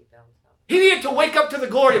 He needed to wake up to the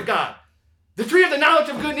glory of God. The tree of the knowledge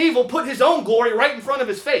of good and evil put his own glory right in front of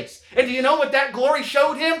his face. And do you know what that glory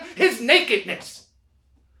showed him? His nakedness.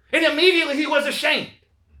 And immediately he was ashamed.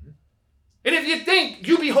 And if you think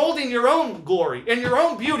you beholding your own glory and your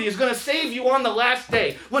own beauty is going to save you on the last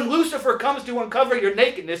day, when Lucifer comes to uncover your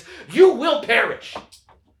nakedness, you will perish.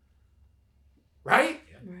 Right?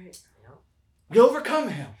 Right. You overcome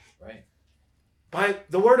him. Right. By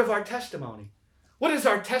the word of our testimony. What is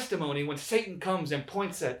our testimony when Satan comes and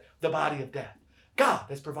points at the body of death? God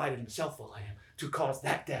has provided himself a lamb to cause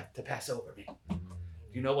that death to pass over me.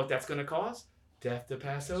 You know what that's going to cause? Death to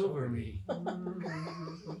pass over me.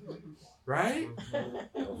 Right?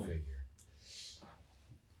 Go figure.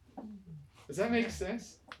 Does that make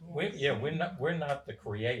sense? We're not the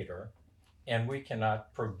creator, and we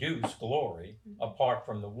cannot produce glory apart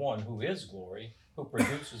from the one who is glory, who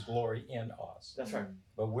produces glory in us. That's right.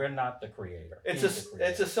 But we're not the creator. It's He's the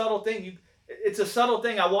creator. it's a subtle thing. It's a subtle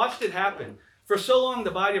thing. I watched it happen. For so long,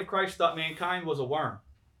 the body of Christ thought mankind was a worm.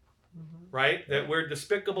 Right? That we're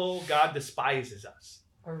despicable. God despises us.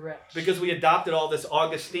 A wretch. Because we adopted all this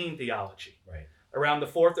Augustine theology. Right. Around the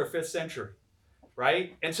 4th or 5th century.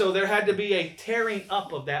 Right? And so there had to be a tearing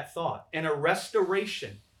up of that thought and a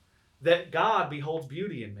restoration that God beholds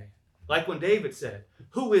beauty in man. Like when David said,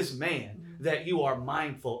 "Who is man that you are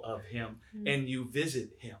mindful of him and you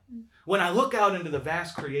visit him?" When I look out into the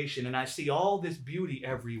vast creation and I see all this beauty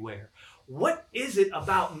everywhere, what is it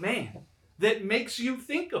about man that makes you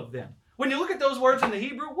think of them? When you look at those words in the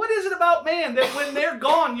Hebrew, what is it about man that when they're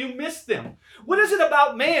gone, you miss them? What is it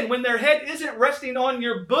about man when their head isn't resting on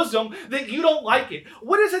your bosom that you don't like it?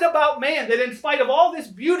 What is it about man that in spite of all this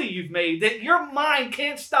beauty you've made, that your mind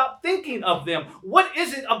can't stop thinking of them? What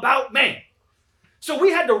is it about man? So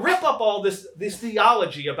we had to rip up all this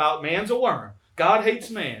theology about man's a worm. God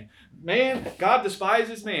hates man. God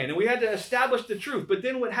despises man. And we had to establish the truth. But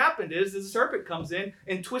then what happened is the serpent comes in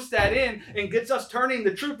and twists that in and gets us turning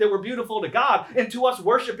the truth that we're beautiful to God into us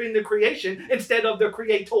worshiping the creation instead of the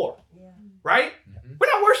creator. Yeah. Right? We're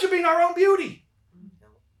not worshiping our own beauty.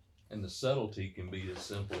 And the subtlety can be as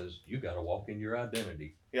simple as you got to walk in your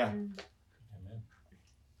identity. Yeah. Amen.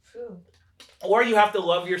 True. Or you have to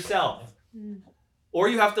love yourself. Or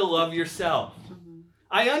you have to love yourself. Mhm.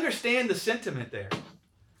 I understand the sentiment there.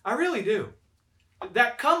 I really do.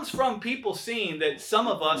 That comes from people seeing that some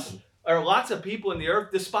of us, or lots of people in the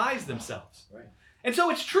earth, despise themselves. Right. And so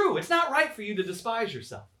it's true. It's not right for you to despise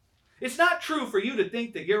yourself. It's not true for you to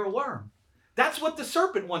think that you're a worm. That's what the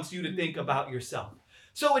serpent wants you to think about yourself.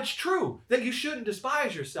 So it's true that you shouldn't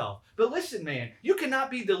despise yourself. But listen, man, you cannot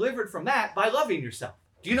be delivered from that by loving yourself.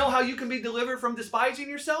 Do you know how you can be delivered from despising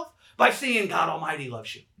yourself? By seeing God Almighty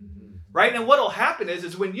loves you. Right? And what will happen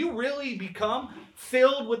is when you really become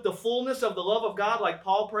filled with the fullness of the love of God like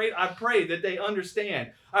Paul prayed, I pray that they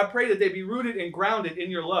understand. I pray that they be rooted and grounded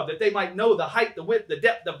in your love, that they might know the height, the width, the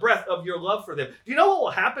depth, the breadth of your love for them. Do you know what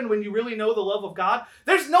will happen when you really know the love of God?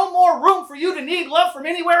 There's no more room for you to need love from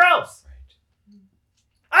anywhere else.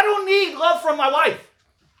 I don't need love from my wife.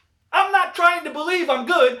 I'm not trying to believe I'm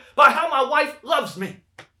good by how my wife loves me.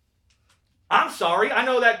 I'm sorry, I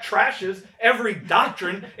know that trashes every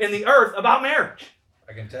doctrine in the earth about marriage.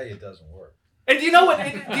 I can tell you it doesn't work. And do you know what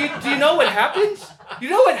do you know what happens? You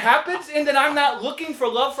know what happens in that I'm not looking for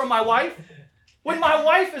love from my wife? When my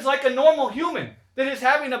wife is like a normal human that is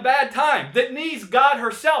having a bad time, that needs God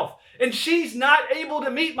herself, and she's not able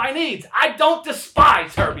to meet my needs, I don't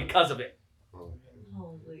despise her because of it.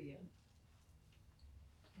 Hallelujah.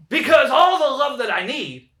 Because all the love that I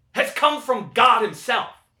need has come from God himself.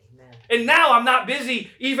 And now I'm not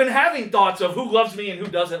busy even having thoughts of who loves me and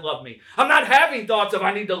who doesn't love me. I'm not having thoughts of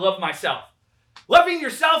I need to love myself. Loving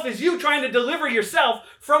yourself is you trying to deliver yourself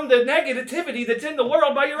from the negativity that's in the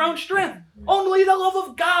world by your own strength. Only the love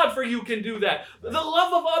of God for you can do that. The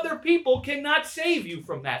love of other people cannot save you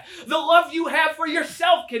from that. The love you have for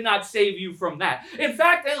yourself cannot save you from that. In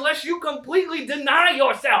fact, unless you completely deny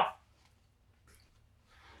yourself.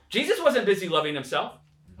 Jesus wasn't busy loving himself.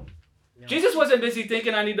 Jesus wasn't busy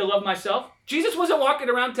thinking I need to love myself. Jesus wasn't walking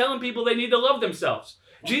around telling people they need to love themselves.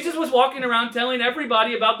 Jesus was walking around telling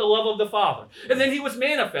everybody about the love of the Father. And then he was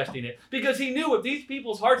manifesting it because he knew if these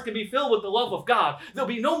people's hearts can be filled with the love of God, there'll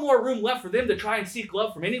be no more room left for them to try and seek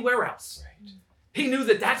love from anywhere else. Right. He knew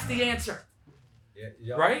that that's the answer.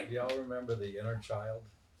 Y'all, Right? Y'all remember the inner child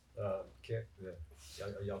kick?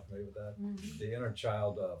 Are y'all familiar with that? The inner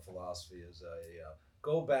child philosophy is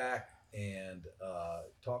go back and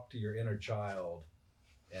talk to your inner child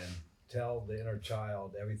and tell the inner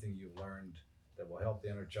child everything you've learned that will help the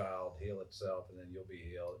inner child heal itself, and then you'll be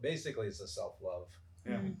healed. Basically, it's a self-love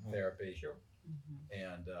therapy. Sure.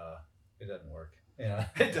 And it doesn't work. Yeah.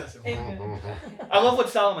 It doesn't work. I love what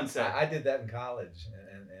Solomon said. I did that in college,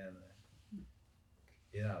 and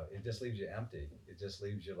you know, it just leaves you empty. It just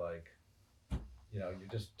leaves you like, you know, you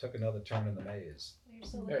just took another turn in the maze.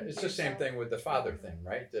 Yeah, it's the same thing with the father thing,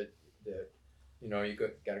 right? That you know, you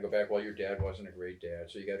got to go back. Well, your dad wasn't a great dad,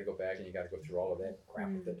 so you got to go back and you got to go through all of that crap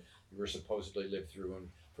that you were supposedly lived through and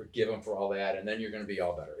forgive him for all that, and then you're going to be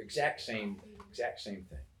all better. Exact same thing.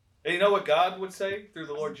 And you know what God would say through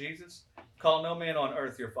the Lord Jesus? Call no man on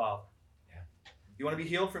earth your father. Yeah. You want to be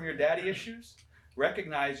healed from your daddy issues?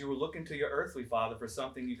 Recognize you were looking to your earthly father for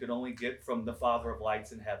something you could only get from the Father of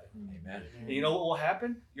lights in heaven. Amen. And you know what will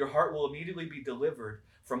happen? Your heart will immediately be delivered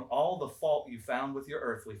from all the fault you found with your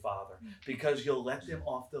earthly father because you'll let them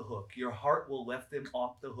off the hook. Your heart will let them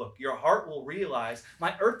off the hook. Your heart will realize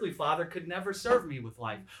my earthly father could never serve me with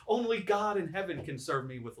life. Only God in heaven can serve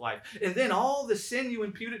me with life. And then all the sin you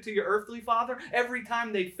imputed to your earthly father, every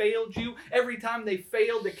time they failed you, every time they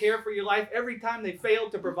failed to care for your life, every time they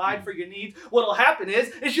failed to provide for your needs, what will happen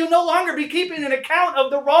is you'll no longer be keeping an account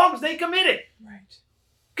of the wrongs they committed. Right.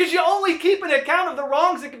 Because you only keep an account of the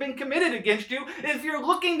wrongs that have been committed against you if you're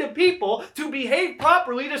looking to people to behave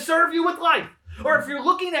properly to serve you with life. Or if you're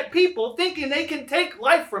looking at people thinking they can take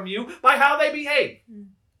life from you by how they behave.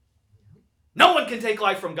 No one can take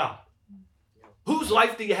life from God. Whose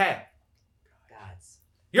life do you have? God's.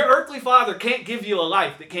 Your earthly father can't give you a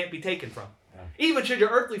life that can't be taken from. Even should your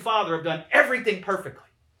earthly father have done everything perfectly.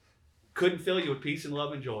 Couldn't fill you with peace and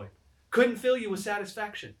love and joy. Couldn't fill you with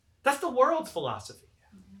satisfaction. That's the world's philosophy.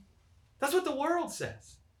 That's what the world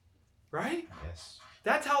says, right? Yes.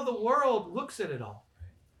 That's how the world looks at it all.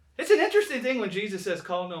 It's an interesting thing when Jesus says,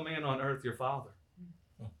 call no man on earth your father.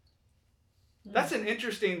 That's an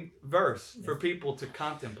interesting verse for people to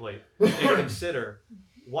contemplate and consider.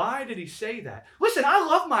 Why did he say that? Listen, I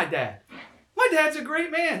love my dad. My dad's a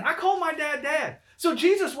great man. I call my dad Dad. So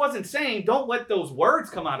Jesus wasn't saying, don't let those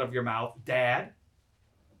words come out of your mouth, Dad.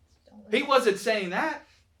 He wasn't saying that.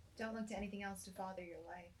 Don't look to anything else to father your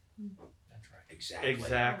life. That's right. Exactly.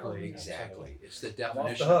 Exactly. Exactly. It's the off the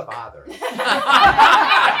definition hook. of father.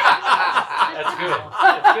 That's good.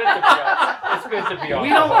 It's good to be on.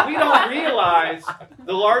 We don't realize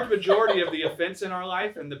the large majority of the offense in our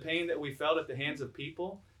life and the pain that we felt at the hands of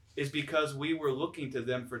people is because we were looking to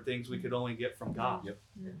them for things we could only get from God. Yep.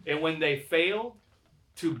 And when they failed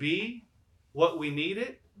to be what we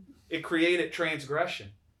needed, it created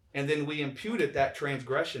transgression. And then we imputed that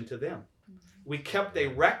transgression to them. We kept a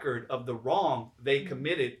record of the wrong they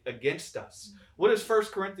committed against us. What does 1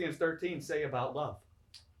 Corinthians 13 say about love?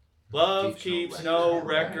 Love keeps no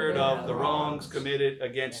record of the wrongs committed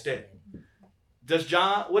against it.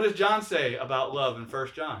 What does John say about love in 1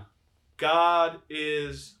 John? God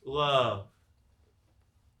is love.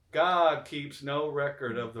 God keeps no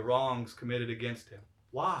record of the wrongs committed against him.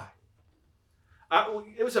 Why?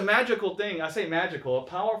 It was a magical thing. I say magical, a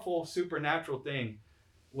powerful supernatural thing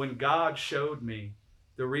when God showed me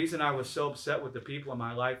the reason I was so upset with the people in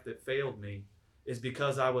my life that failed me is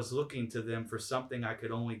because I was looking to them for something I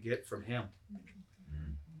could only get from him.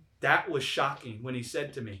 That was shocking when he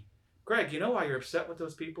said to me, Greg, you know why you're upset with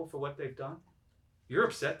those people for what they've done? You're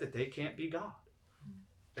upset that they can't be God.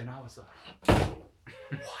 And I was like,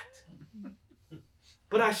 what?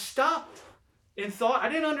 But I stopped and thought, I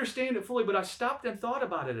didn't understand it fully, but I stopped and thought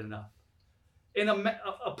about it enough. And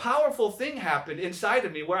a powerful thing happened inside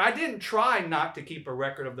of me where I didn't try not to keep a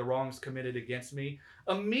record of the wrongs committed against me.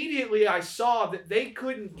 Immediately I saw that they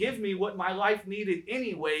couldn't give me what my life needed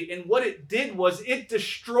anyway. And what it did was it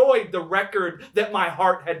destroyed the record that my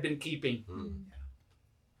heart had been keeping.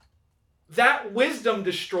 That wisdom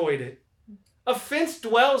destroyed it. Offense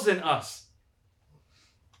dwells in us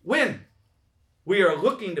when we are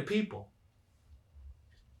looking to people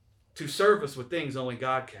to serve us with things only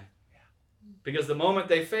God can. Because the moment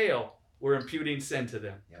they fail, we're imputing sin to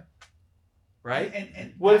them. Yeah. Right?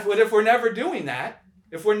 And What if we're never doing that?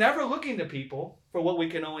 If we're never looking to people for what we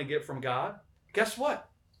can only get from God, guess what?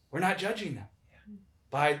 We're not judging them.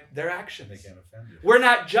 by their They actions. can't offend you. We're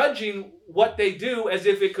not judging what they do as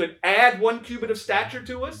if it could add 1 cubit of stature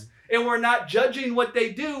to us. And we're not judging what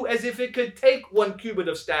they do as if it could take 1 cubit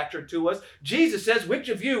of stature to us. Jesus says, which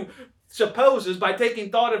of you supposes by taking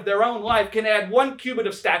thought of their own life can add 1 cubit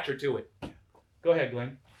of stature to it? Go ahead,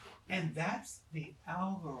 Glenn. And that's the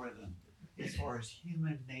algorithm as far as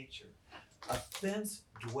human nature. Offense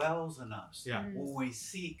dwells in us Yeah. when we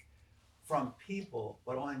seek from people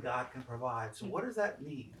what only God can provide. So what does that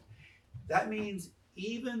mean? That means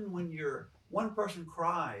even when one person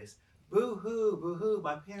cries, boo-hoo, boo-hoo,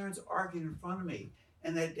 my parents argued in front of me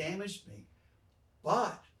and they damaged me.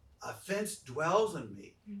 But offense dwells in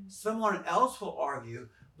me. Someone else will argue,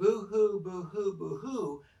 boo-hoo, boo-hoo,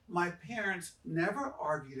 boo-hoo, my parents never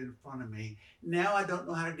argued in front of me. Now I don't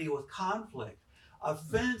know how to deal with conflict.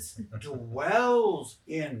 Offense dwells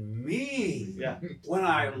in me Yeah. when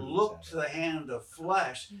I look to the hand of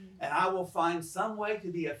flesh, and I will find some way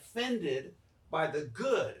to be offended by the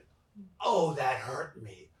good. Oh, that hurt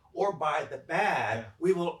me. Or by the bad.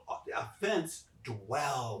 Offense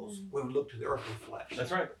dwells when we look to the earthly flesh.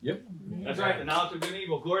 That's right. Yep. That's right. The knowledge of good and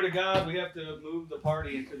evil. Glory to God. We have to move the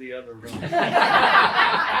party into the other room. It's 10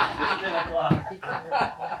 o'clock.